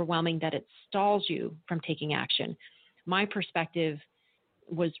so overwhelming that it stalls you from taking action. My perspective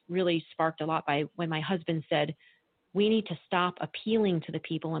was really sparked a lot by when my husband said, we need to stop appealing to the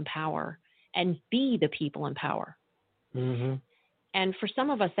people in power and be the people in power. Mm-hmm. And for some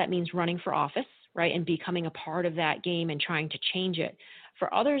of us, that means running for office, right, and becoming a part of that game and trying to change it.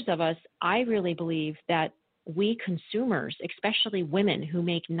 For others of us, I really believe that we consumers, especially women who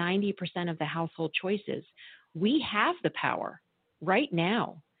make 90% of the household choices, we have the power right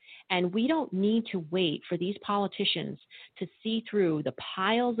now. And we don't need to wait for these politicians to see through the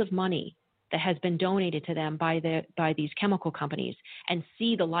piles of money that has been donated to them by these chemical companies and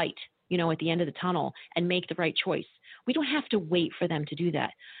see the light, at the end of the tunnel and make the right choice. We don't have to wait for them to do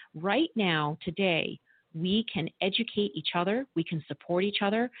that. Right now, today, we can educate each other, we can support each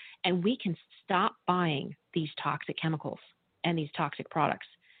other, and we can stop buying these toxic chemicals and these toxic products.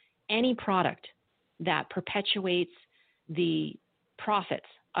 Any product that perpetuates the profits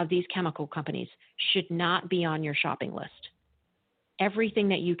of these chemical companies should not be on your shopping list. Everything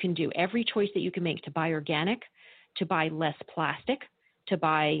that you can do, every choice that you can make to buy organic, to buy less plastic, to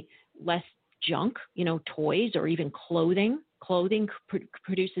buy less junk, toys or even clothing. Clothing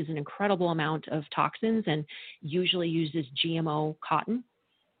produces an incredible amount of toxins and usually uses GMO cotton.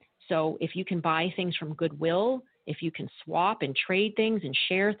 So if you can buy things from Goodwill, if you can swap and trade things and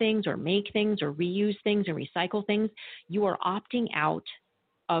share things or make things or reuse things and recycle things, you are opting out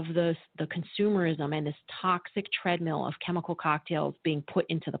of the consumerism and this toxic treadmill of chemical cocktails being put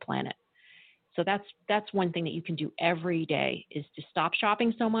into the planet. So that's one thing that you can do every day, is to stop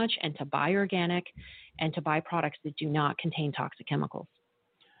shopping so much and to buy organic and to buy products that do not contain toxic chemicals.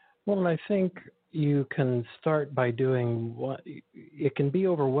 Well, and I think you can start by doing what it can be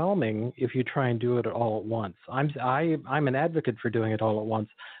overwhelming if you try and do it all at once. I'm an advocate for doing it all at once,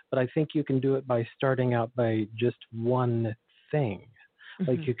 but I think you can do it by starting out by just one thing.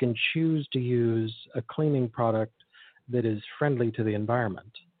 Mm-hmm. Like you can choose to use a cleaning product that is friendly to the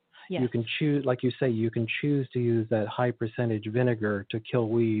environment. Yes. You can choose, like you say, you can choose to use that high percentage vinegar to kill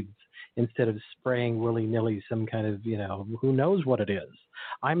weeds instead of spraying willy-nilly some kind of, who knows what it is.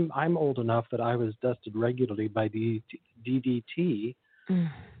 I'm old enough that I was dusted regularly by DDT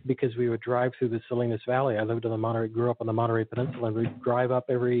because we would drive through the Salinas Valley. I grew up on the Monterey Peninsula, and we'd drive up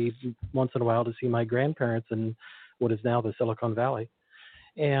every once in a while to see my grandparents in what is now the Silicon Valley.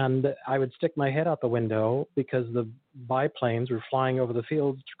 And I would stick my head out the window because the biplanes were flying over the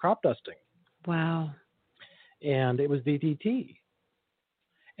fields crop dusting. Wow. And it was DDT.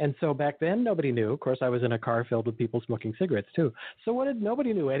 And so back then, nobody knew. Of course, I was in a car filled with people smoking cigarettes, too. So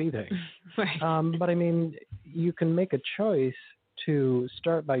nobody knew anything. Right. But, you can make a choice to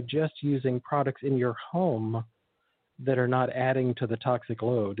start by just using products in your home that are not adding to the toxic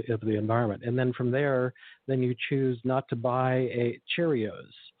load of the environment. And then from there, then you choose not to buy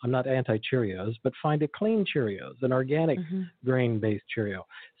Cheerios. I'm not anti-Cheerios, but find a clean Cheerios, an organic grain-based Cheerio.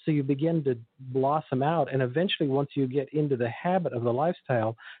 So you begin to blossom out, and eventually once you get into the habit of the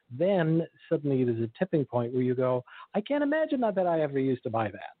lifestyle, then suddenly there's a tipping point where you go, I can't imagine that I ever used to buy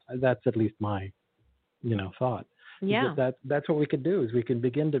that. That's at least my, thought. Yeah. That's what we could do, is we can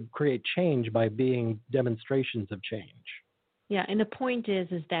begin to create change by being demonstrations of change. Yeah, and the point is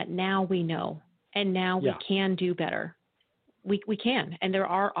that now we know, and now we can do better. We can, and there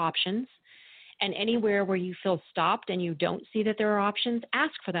are options. And anywhere where you feel stopped and you don't see that there are options,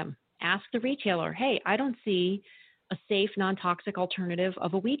 ask for them. Ask the retailer, hey, I don't see a safe, non-toxic alternative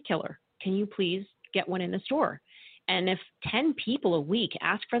of a weed killer. Can you please get one in the store? And if 10 people a week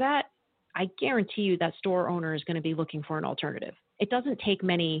ask for that, I guarantee you that store owner is going to be looking for an alternative. It doesn't take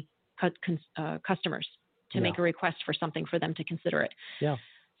many customers to make a request for something for them to consider it. Yeah.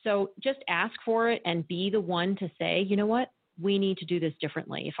 So just ask for it and be the one to say, you know what, we need to do this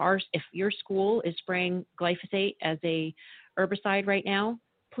differently. If your school is spraying glyphosate as a herbicide right now,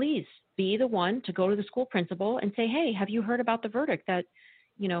 please be the one to go to the school principal and say, hey, have you heard about the verdict that,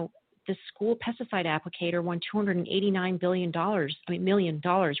 the school pesticide applicator won $289 million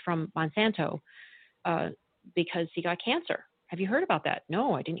from Monsanto because he got cancer. Have you heard about that?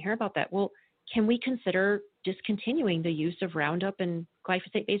 No, I didn't hear about that. Well, can we consider discontinuing the use of Roundup and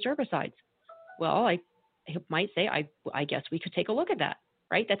glyphosate-based herbicides? Well, I might say, I guess we could take a look at that,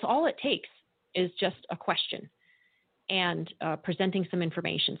 right? That's all it takes, is just a question and presenting some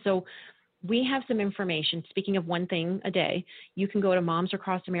information. So we have some information. Speaking of one thing a day, you can go to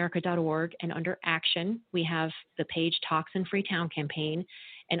momsacrossamerica.org, and under action, we have the page Toxin Free Town Campaign.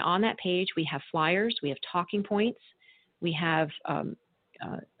 And on that page, we have flyers, we have talking points, we have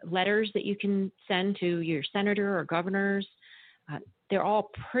letters that you can send to your senator or governors. They're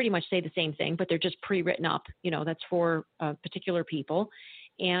all pretty much say the same thing, but they're just pre-written up. That's for particular people.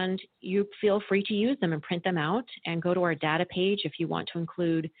 And you feel free to use them and print them out and go to our data page if you want to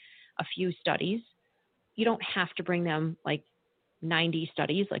include a few studies. You don't have to bring them like 90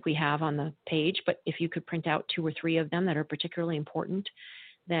 studies like we have on the page, but if you could print out 2 or 3 of them that are particularly important,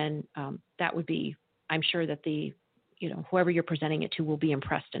 then that would be, I'm sure that whoever you're presenting it to will be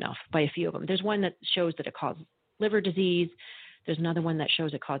impressed enough by a few of them. There's one that shows that it causes liver disease. There's another one that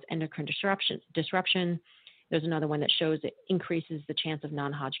shows it causes endocrine disruption. There's another one that shows it increases the chance of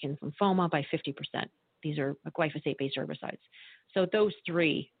non-Hodgkin's lymphoma by 50%. These are glyphosate-based herbicides. So those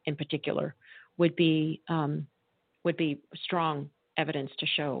 3 in particular would be strong evidence to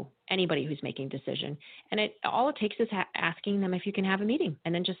show anybody who's making a decision. And all it takes is asking them if you can have a meeting,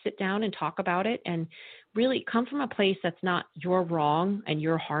 and then just sit down and talk about it, and really come from a place that's not you're wrong and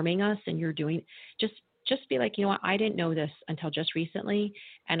you're harming us and you're doing, just be like, you know what, I didn't know this until just recently,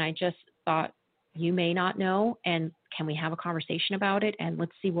 and I just thought you may not know, and can we have a conversation about it, and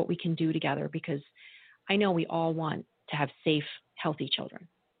let's see what we can do together, because I know we all want to have safe, healthy children,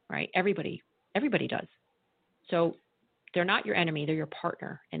 right? Everybody does. So they're not your enemy, they're your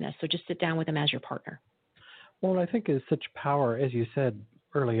partner in this. So just sit down with them as your partner. Well, I think there's such power, as you said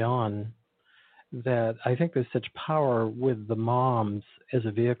early on, that I think there's such power with the moms as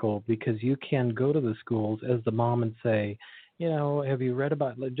a vehicle, because you can go to the schools as the mom and say, have you read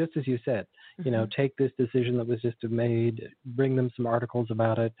about, just as you said, take this decision that was just made, bring them some articles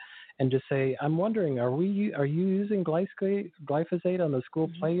about it, and just say, I'm wondering, are you using glyphosate on the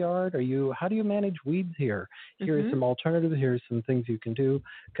school play yard? How do you manage weeds here? Here are some alternatives. Here are some things you can do.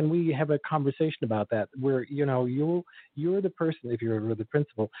 Can we have a conversation about that? Where, you're the person, if you're the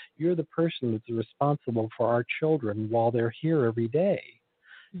principal, you're the person that's responsible for our children while they're here every day.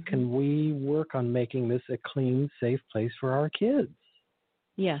 Can we work on making this a clean, safe place for our kids?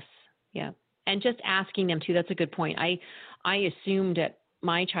 Yes. Yeah. And just asking them too, that's a good point. I assumed at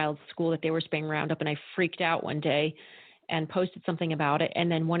my child's school that they were spraying Roundup, and I freaked out one day and posted something about it.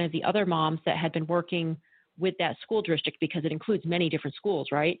 And then one of the other moms that had been working with that school district, because it includes many different schools,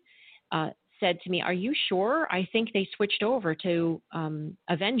 right, said to me, are you sure? I think they switched over to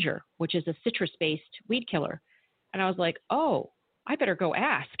Avenger, which is a citrus-based weed killer. And I was like, oh, I better go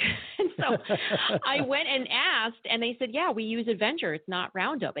ask. And so I went and asked, and they said, yeah, we use Avenger. It's not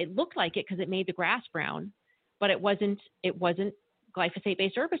Roundup. It looked like it because it made the grass brown, but it wasn't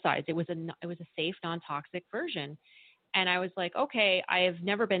glyphosate-based herbicides. It was a safe, non-toxic version. And I was like, okay, I have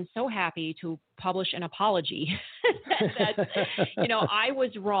never been so happy to publish an apology that I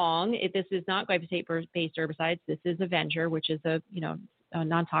was wrong. This is not glyphosate-based herbicides. This is Avenger, which is a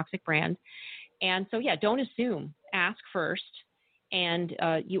non-toxic brand. And so, yeah, don't assume. Ask first. And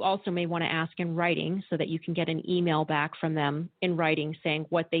you also may want to ask in writing so that you can get an email back from them in writing saying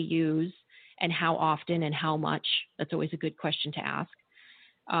what they use and how often and how much. That's always a good question to ask.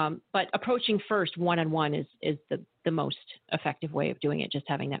 But approaching first one-on-one is the most effective way of doing it, just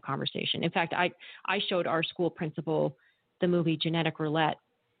having that conversation. In fact, I showed our school principal the movie Genetic Roulette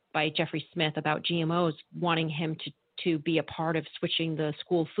by Jeffrey Smith about GMOs, wanting him to be a part of switching the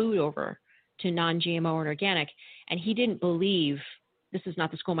school food over to non-GMO and organic. And he didn't believe, this is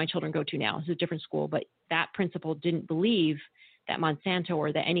not the school my children go to now, this is a different school, but that principal didn't believe that Monsanto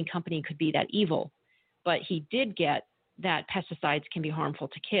or that any company could be that evil. But he did get that pesticides can be harmful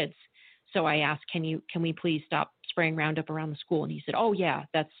to kids. So I asked, can we please stop spraying Roundup around the school? And he said, oh yeah,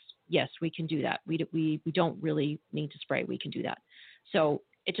 yes, we can do that. We don't really need to spray. We can do that. So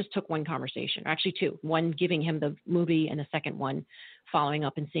it just took one conversation, actually 2, one giving him the movie and the second one following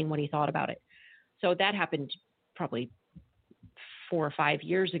up and seeing what he thought about it. So that happened probably 4 or 5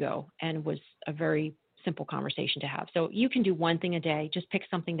 years ago and was a very simple conversation to have. So you can do one thing a day. Just pick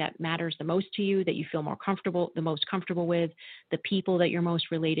something that matters the most to you, that you feel the most comfortable with, the people that you're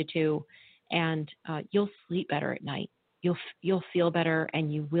most related to, and you'll sleep better at night. You'll feel better,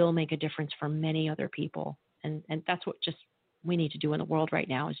 and you will make a difference for many other people. And that's what just we need to do in the world right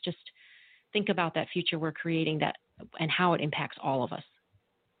now, is just think about that future we're creating, that and how it impacts all of us.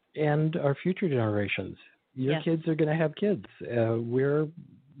 And our future generations. Your kids are going to have kids. We're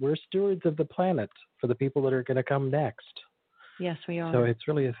stewards of the planet for the people that are going to come next. Yes, we are. So it's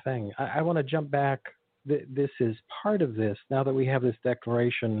really a thing. I want to jump back. This is part of this. Now that we have this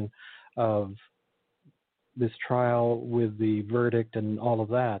declaration of this trial with the verdict and all of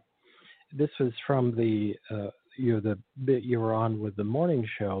that, this was from the bit you were on with the morning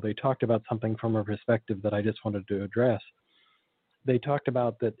show. They talked about something from a perspective that I just wanted to address. They talked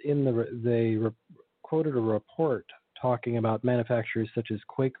about that quoted a report talking about manufacturers such as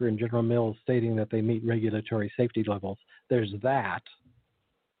Quaker and General Mills stating that they meet regulatory safety levels. There's that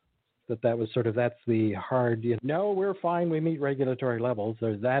was sort of, that's the hard, no, we're fine, we meet regulatory levels.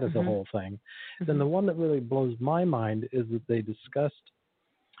 There's that as a whole thing. Then the one that really blows my mind is that they discussed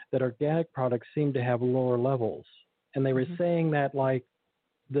that organic products seem to have lower levels. And they were saying that like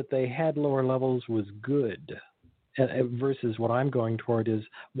that they had lower levels was good, versus what I'm going toward is,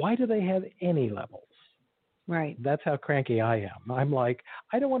 why do they have any levels? Right. That's how cranky I am. I'm like,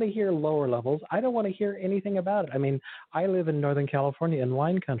 I don't want to hear lower levels. I don't want to hear anything about it. I mean, I live in Northern California in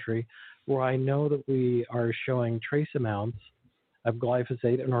wine country, where I know that we are showing trace amounts of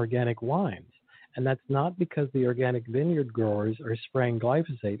glyphosate in organic wines. And that's not because the organic vineyard growers are spraying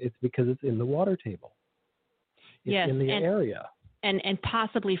glyphosate. It's because it's in the water table. It's in the area. And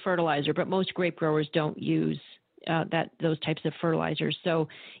possibly fertilizer, but most grape growers don't use those types of fertilizers. So,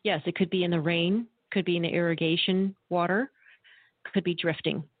 yes, it could be in the rain, could be in the irrigation water, could be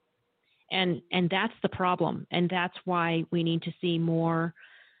drifting. And that's the problem. And that's why we need to see more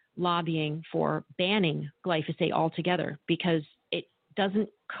lobbying for banning glyphosate altogether, because it doesn't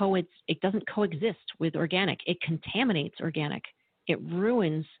coexist with organic. It contaminates organic. It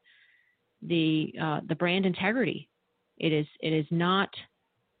ruins the brand integrity. It is not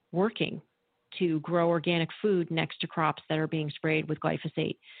working to grow organic food next to crops that are being sprayed with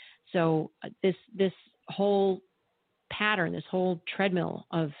glyphosate. So this whole pattern, this whole treadmill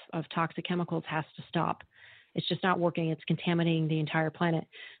of toxic chemicals has to stop. It's just not working. It's contaminating the entire planet.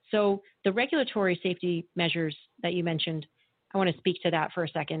 So the regulatory safety measures that you mentioned, I want to speak to that for a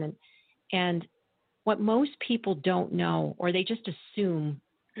second. And what most people don't know, or they just assume,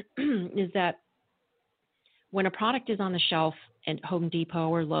 is that when a product is on the shelf at Home Depot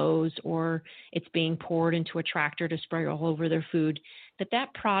or Lowe's, or it's being poured into a tractor to spray all over their food,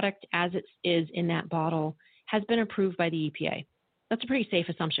 that product as it is in that bottle has been approved by the EPA. That's a pretty safe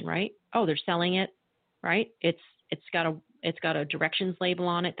assumption, right? Oh, they're selling it, right? It's got a directions label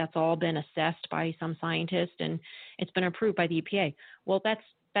on it. That's all been assessed by some scientist, and it's been approved by the EPA. Well,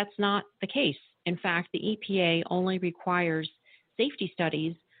 that's not the case. In fact, the EPA only requires safety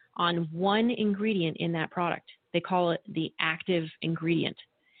studies on one ingredient in that product. They call it the active ingredient.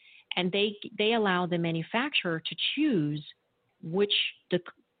 And they allow the manufacturer to choose which the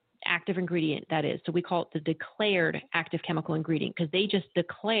active ingredient that is. So we call it the declared active chemical ingredient, because they just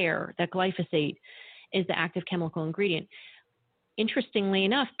declare that glyphosate is the active chemical ingredient. Interestingly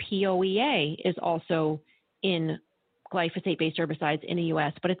enough, POEA is also in glyphosate-based herbicides in the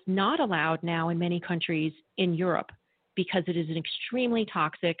U.S., but it's not allowed now in many countries in Europe because it is an extremely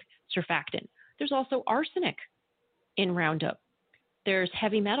toxic surfactant. There's also arsenic in Roundup. There's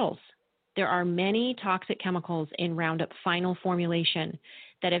heavy metals. There are many toxic chemicals in Roundup final formulation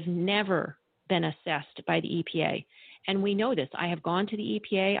that have never been assessed by the EPA. And we know this. I have gone to the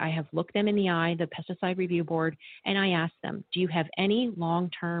EPA. I have looked them in the eye, the Pesticide Review Board, and I asked them, do you have any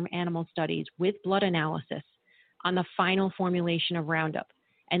long-term animal studies with blood analysis on the final formulation of Roundup?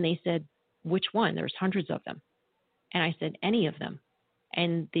 And they said, which one? There's hundreds of them. And I said, any of them.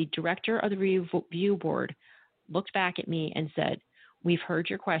 And the director of the review board looked back at me and said, we've heard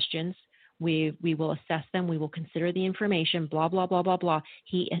your questions. We will assess them. We will consider the information, blah, blah, blah, blah, blah.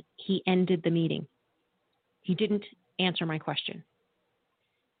 He ended the meeting. He didn't answer my question.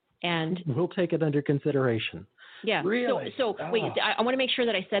 And we'll take it under consideration. Yeah. Really? So wait, I want to make sure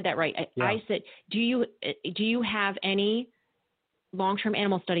that I said that right. I said, do you have any long-term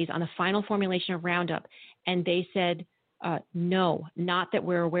animal studies on the final formulation of Roundup? And they said, no, not that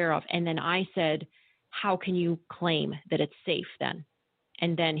we're aware of. And then I said, how can you claim that it's safe then?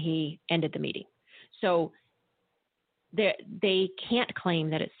 And then he ended the meeting. So they can't claim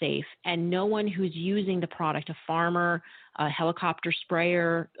that it's safe, and no one who's using the product, a farmer, a helicopter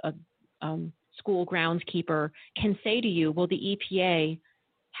sprayer, a school groundskeeper, can say to you, well, the EPA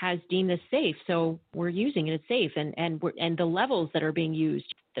has deemed this safe, so we're using it. It's safe, and the levels that are being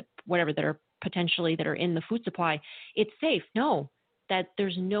used, that are in the food supply, it's safe. No, that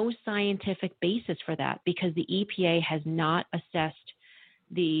there's no scientific basis for that, because the EPA has not assessed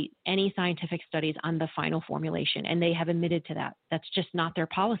any scientific studies on the final formulation, and they have admitted to that. That's just not their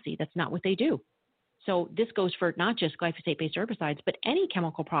policy. That's not what they do. So this goes for not just glyphosate-based herbicides, but any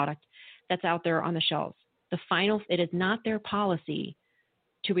chemical product that's out there on the shelves. It is not their policy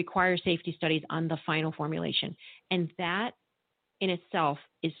to require safety studies on the final formulation. And that in itself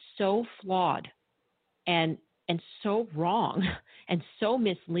is so flawed and so wrong and so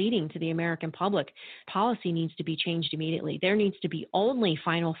misleading to the American public. Policy needs to be changed immediately. There needs to be only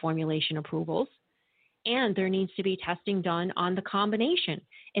final formulation approvals, And there needs to be testing done on the combination.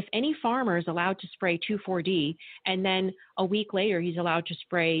 If any farmer is allowed to spray 2,4-D and then a week later he's allowed to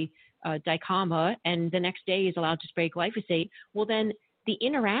spray dicamba and the next day he's allowed to spray glyphosate, well then the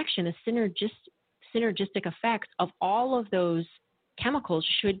interaction, the synergistic effects of all of those chemicals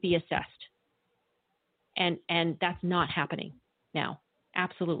should be assessed. And that's not happening now.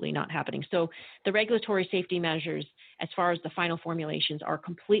 Absolutely not happening. So the regulatory safety measures as far as the final formulations are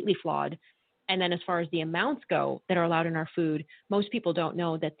completely flawed. And then as far as the amounts go that are allowed in our food, most people don't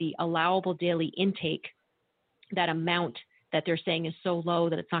know that the allowable daily intake, that amount that they're saying is so low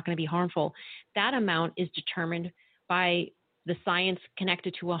that it's not going to be harmful, that amount is determined by the science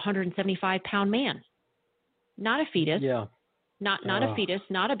connected to a 175-pound man, not a fetus, not a fetus,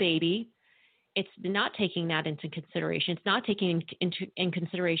 not a baby. It's not taking that into consideration. It's not taking in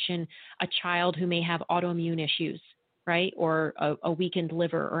consideration a child who may have autoimmune issues, right, or a weakened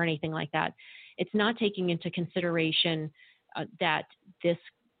liver or anything like that. It's not taking into consideration that this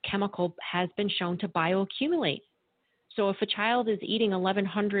chemical has been shown to bioaccumulate. So if a child is eating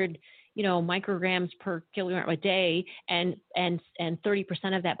 1,100, micrograms per kilogram a day, and 30%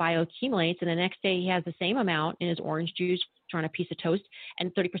 of that bioaccumulates, and the next day he has the same amount in his orange juice or on a piece of toast,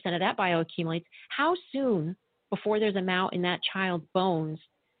 and 30% of that bioaccumulates, how soon before there's a amount in that child's bones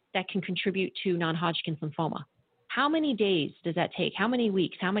that can contribute to non-Hodgkin's lymphoma? How many days does that take? How many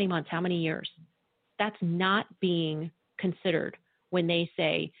weeks? How many months? How many years? That's not being considered when they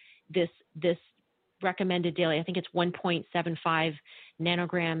say this recommended daily, I think it's 1.75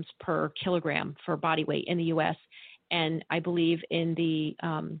 nanograms per kilogram for body weight in the U.S. And I believe in the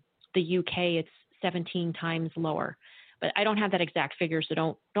UK it's 17 times lower. But I don't have that exact figure, so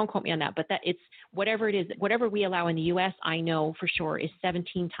don't quote me on that. But that it's whatever it is, whatever we allow in the U.S., I know for sure is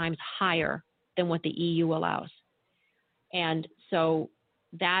 17 times higher than what the EU allows. And so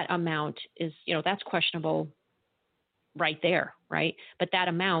that amount is, that's questionable right there, right? But that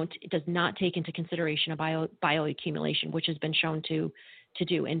amount does not take into consideration a bioaccumulation, which has been shown to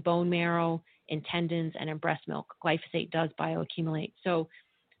do in bone marrow, in tendons, and in breast milk. Glyphosate does bioaccumulate. So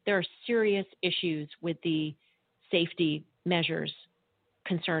there are serious issues with the safety measures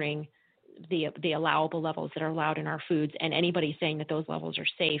concerning the allowable levels that are allowed in our foods, and anybody saying that those levels are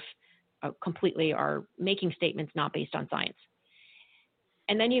safe completely are making statements not based on science.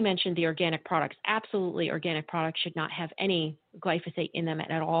 And then you mentioned the organic products. Absolutely, organic products should not have any glyphosate in them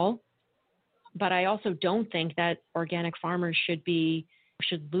at all. But I also don't think that organic farmers should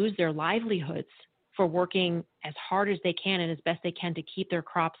lose their livelihoods for working as hard as they can and as best they can to keep their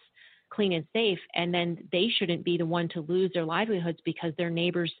crops clean and safe. And then they shouldn't be the one to lose their livelihoods because their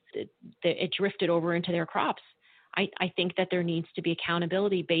neighbors, it drifted over into their crops. I think that there needs to be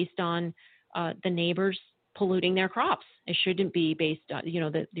accountability based on the neighbors polluting their crops. It shouldn't be based on,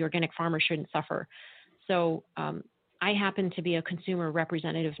 the organic farmer shouldn't suffer. So I happen to be a consumer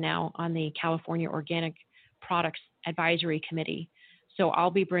representative now on the California Organic Products Advisory Committee. So I'll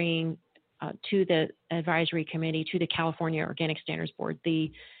be bringing to the advisory committee, to the California Organic Standards Board,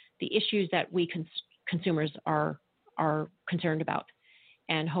 the issues that we consumers are concerned about,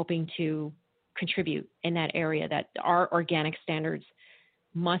 and hoping to contribute in that area, that our organic standards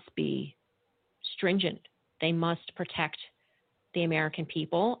must be stringent. They must protect the American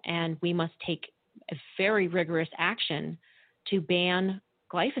people, and we must take a very rigorous action to ban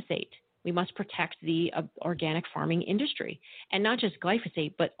glyphosate. We must protect the organic farming industry, and not just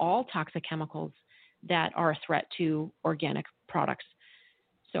glyphosate, but all toxic chemicals that are a threat to organic products.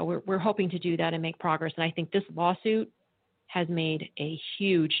 So we're hoping to do that and make progress. And I think this lawsuit has made a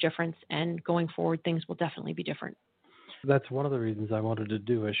huge difference, and going forward, things will definitely be different. That's one of the reasons I wanted to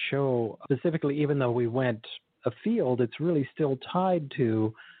do a show specifically, even though we went afield, it's really still tied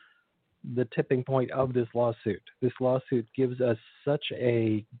to the tipping point of this lawsuit. This lawsuit gives us such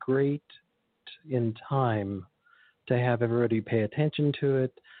a great in time to have everybody pay attention to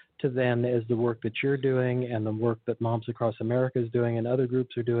it, to then as the work that you're doing and the work that Moms Across America is doing and other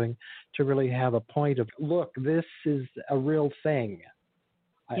groups are doing, to really have a point of, look, this is a real thing.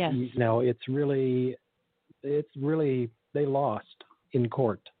 Yes. It's really, they lost in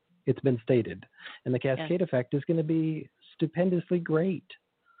court. It's been stated. And the cascade effect is going to be stupendously great.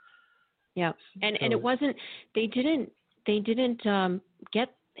 Yeah. And it wasn't, they didn't get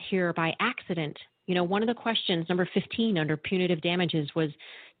here by accident. One of the questions, number 15 under punitive damages, was,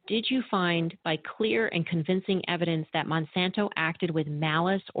 did you find by clear and convincing evidence that Monsanto acted with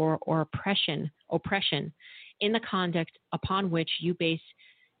malice or oppression in the conduct upon which you base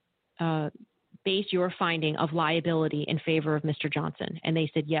your finding of liability in favor of Mr. Johnson? And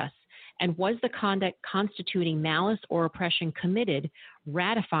they said yes. And was the conduct constituting malice or oppression committed,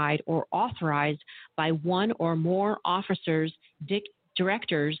 ratified, or authorized by one or more officers,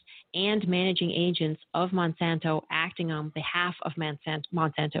 directors, and managing agents of Monsanto acting on behalf of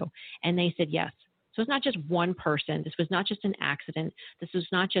Monsanto? And they said yes. So it's not just one person. This was not just an accident. This was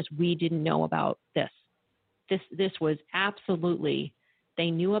not just we didn't know about this. This was absolutely, they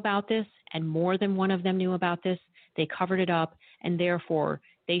knew about this, and more than one of them knew about this. They covered it up, and therefore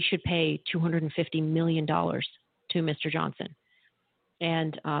they should pay $250 million to Mr. Johnson.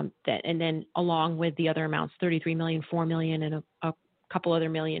 And then along with the other amounts, $33 million, $4 million, and a couple other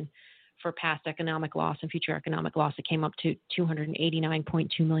million for past economic loss and future economic loss, it came up to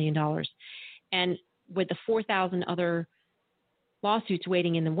 $289.2 million. And with the 4,000 other lawsuits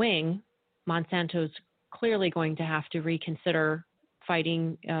waiting in the wing, Monsanto's clearly going to have to reconsider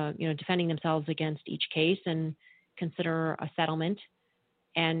fighting, defending themselves against each case and consider a settlement.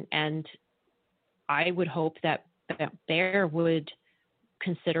 And I would hope that Bayer would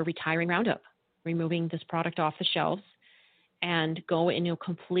consider retiring Roundup, removing this product off the shelves, and go in a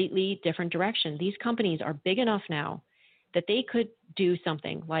completely different direction. These companies are big enough now that they could do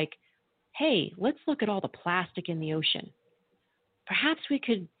something like, hey, let's look at all the plastic in the ocean. Perhaps we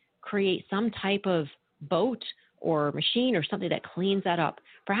could create some type of boat or machine or something that cleans that up.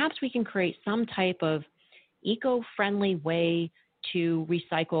 Perhaps we can create some type of eco-friendly way to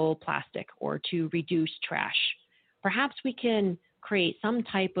recycle plastic or to reduce trash. Perhaps we can create some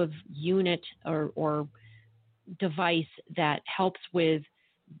type of unit or device that helps with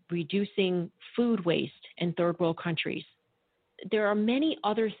reducing food waste in third world countries. There are many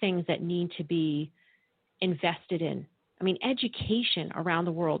other things that need to be invested in. I mean, education around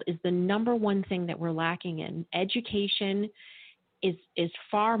the world is the number one thing that we're lacking in. Education is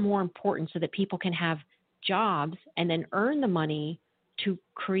far more important so that people can have jobs and then earn the money to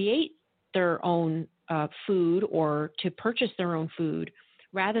create their own food or to purchase their own food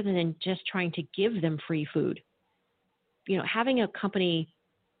rather than just trying to give them free food. You know, having a country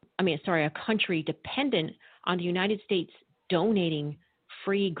dependent on the United States donating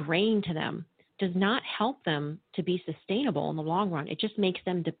free grain to them does not help them to be sustainable in the long run. It just makes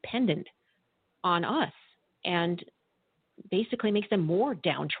them dependent on us and basically makes them more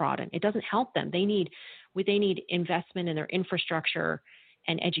downtrodden. It doesn't help them. They need investment in their infrastructure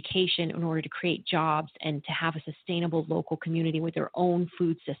and education in order to create jobs and to have a sustainable local community with their own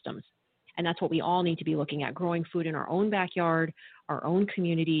food systems. And that's what we all need to be looking at, growing food in our own backyard, our own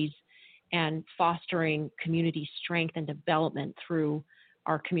communities, and fostering community strength and development through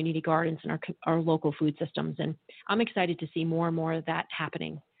our community gardens and our local food systems. And I'm excited to see more and more of that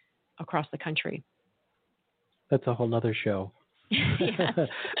happening across the country. That's a whole nother show.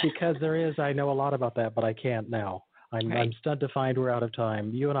 Because there is, I know a lot about that, but I can't now. I'm stunned to find we're out of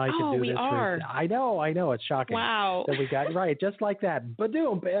time. You and I could do this. I know. It's shocking. Wow. That we got right, just like that.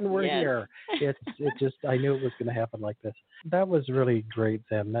 Badoom, and we're here. It just, I knew it was going to happen like this. That was really great,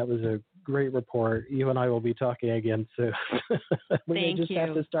 Zen. That was a great report. You and I will be talking again soon. We may just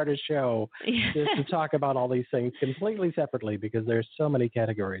have to start a show just to talk about all these things completely separately because there's so many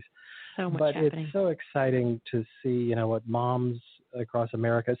categories. So much happening. It's so exciting to see, what moms across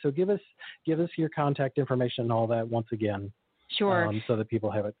America. So give us your contact information and all that once again. Sure. So that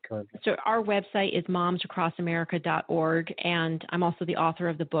people have it currently. So our website is momsacrossamerica.org, and I'm also the author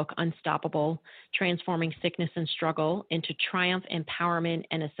of the book Unstoppable: Transforming Sickness and Struggle into Triumph, Empowerment,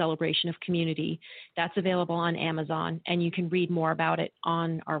 and a Celebration of Community. That's available on Amazon, and you can read more about it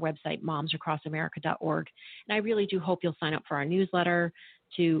on our website, momsacrossamerica.org. And I really do hope you'll sign up for our newsletter,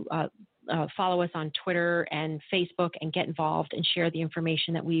 to follow us on Twitter and Facebook and get involved and share the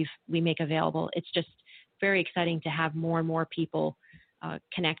information that we make available. It's just very exciting to have more and more people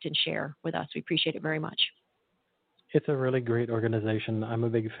connect and share with us. We appreciate it very much. It's a really great organization. I'm a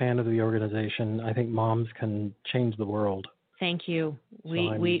big fan of the organization. I think moms can change the world. Thank you.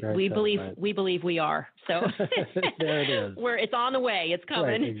 We believe we are. So there it is. It's on the way. It's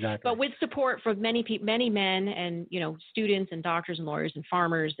coming. Right, exactly. But with support from many men and students and doctors and lawyers and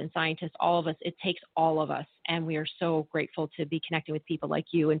farmers and scientists, all of us. It takes all of us, and we are so grateful to be connecting with people like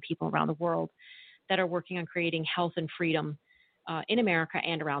you and people around the world that are working on creating health and freedom in America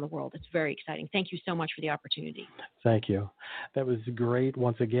and around the world. It's very exciting. Thank you so much for the opportunity. Thank you. That was great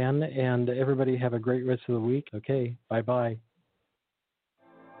once again, and everybody have a great rest of the week. Okay, bye-bye.